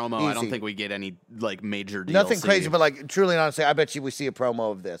see a promo. I don't Easy. think we get any like major DLC. Nothing crazy, but like truly and honestly, I bet you we see a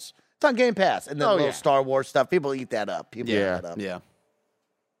promo of this. It's on Game Pass, and then little Star Wars stuff. People eat that up. People eat that up. Yeah.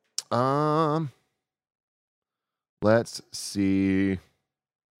 Let's see.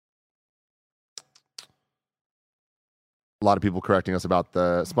 A lot of people correcting us about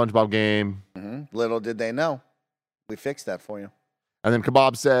the SpongeBob game. Little did they know, we fixed that for you. And then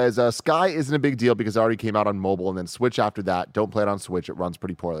Kebab says, Sky isn't a big deal because it already came out on mobile, and then Switch after that. Don't play it on Switch. It runs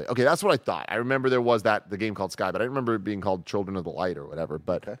pretty poorly. Okay, that's what I thought. I remember there was the game called Sky, but I remember it being called Children of the Light or whatever.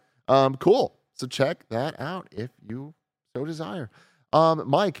 But cool. So check that out if you so desire.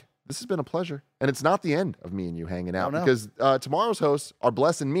 Mike, this has been a pleasure. And it's not the end of me and you hanging out because tomorrow's hosts are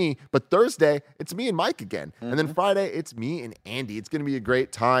Bless and me, but Thursday, it's me and Mike again. And then Friday, it's me and Andy. It's going to be a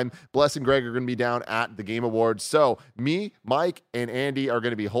great time. Bless and Greg are going to be down at the Game Awards. So me, Mike, and Andy are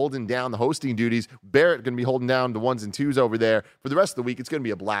going to be holding down the hosting duties. Barrett going to be holding down the ones and twos over there. For the rest of the week, it's going to be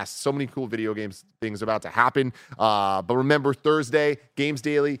a blast. So many cool video games things about to happen. But remember, Thursday, Games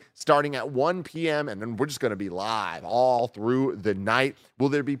Daily, starting at 1 p.m., and then we're just going to be live all through the night. Will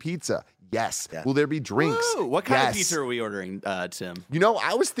there be pizza? Yes. Yeah. Will there be drinks? Woo! What kind of pizza are we ordering, Tim? You know,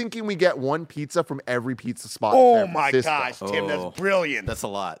 I was thinking we get one pizza from every pizza spot. Oh my gosh, Tim, that's brilliant. That's a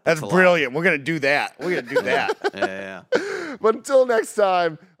lot. That's brilliant. We're gonna do that. We're gonna do that. Yeah. But until next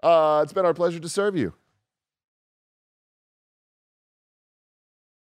time, it's been our pleasure to serve you.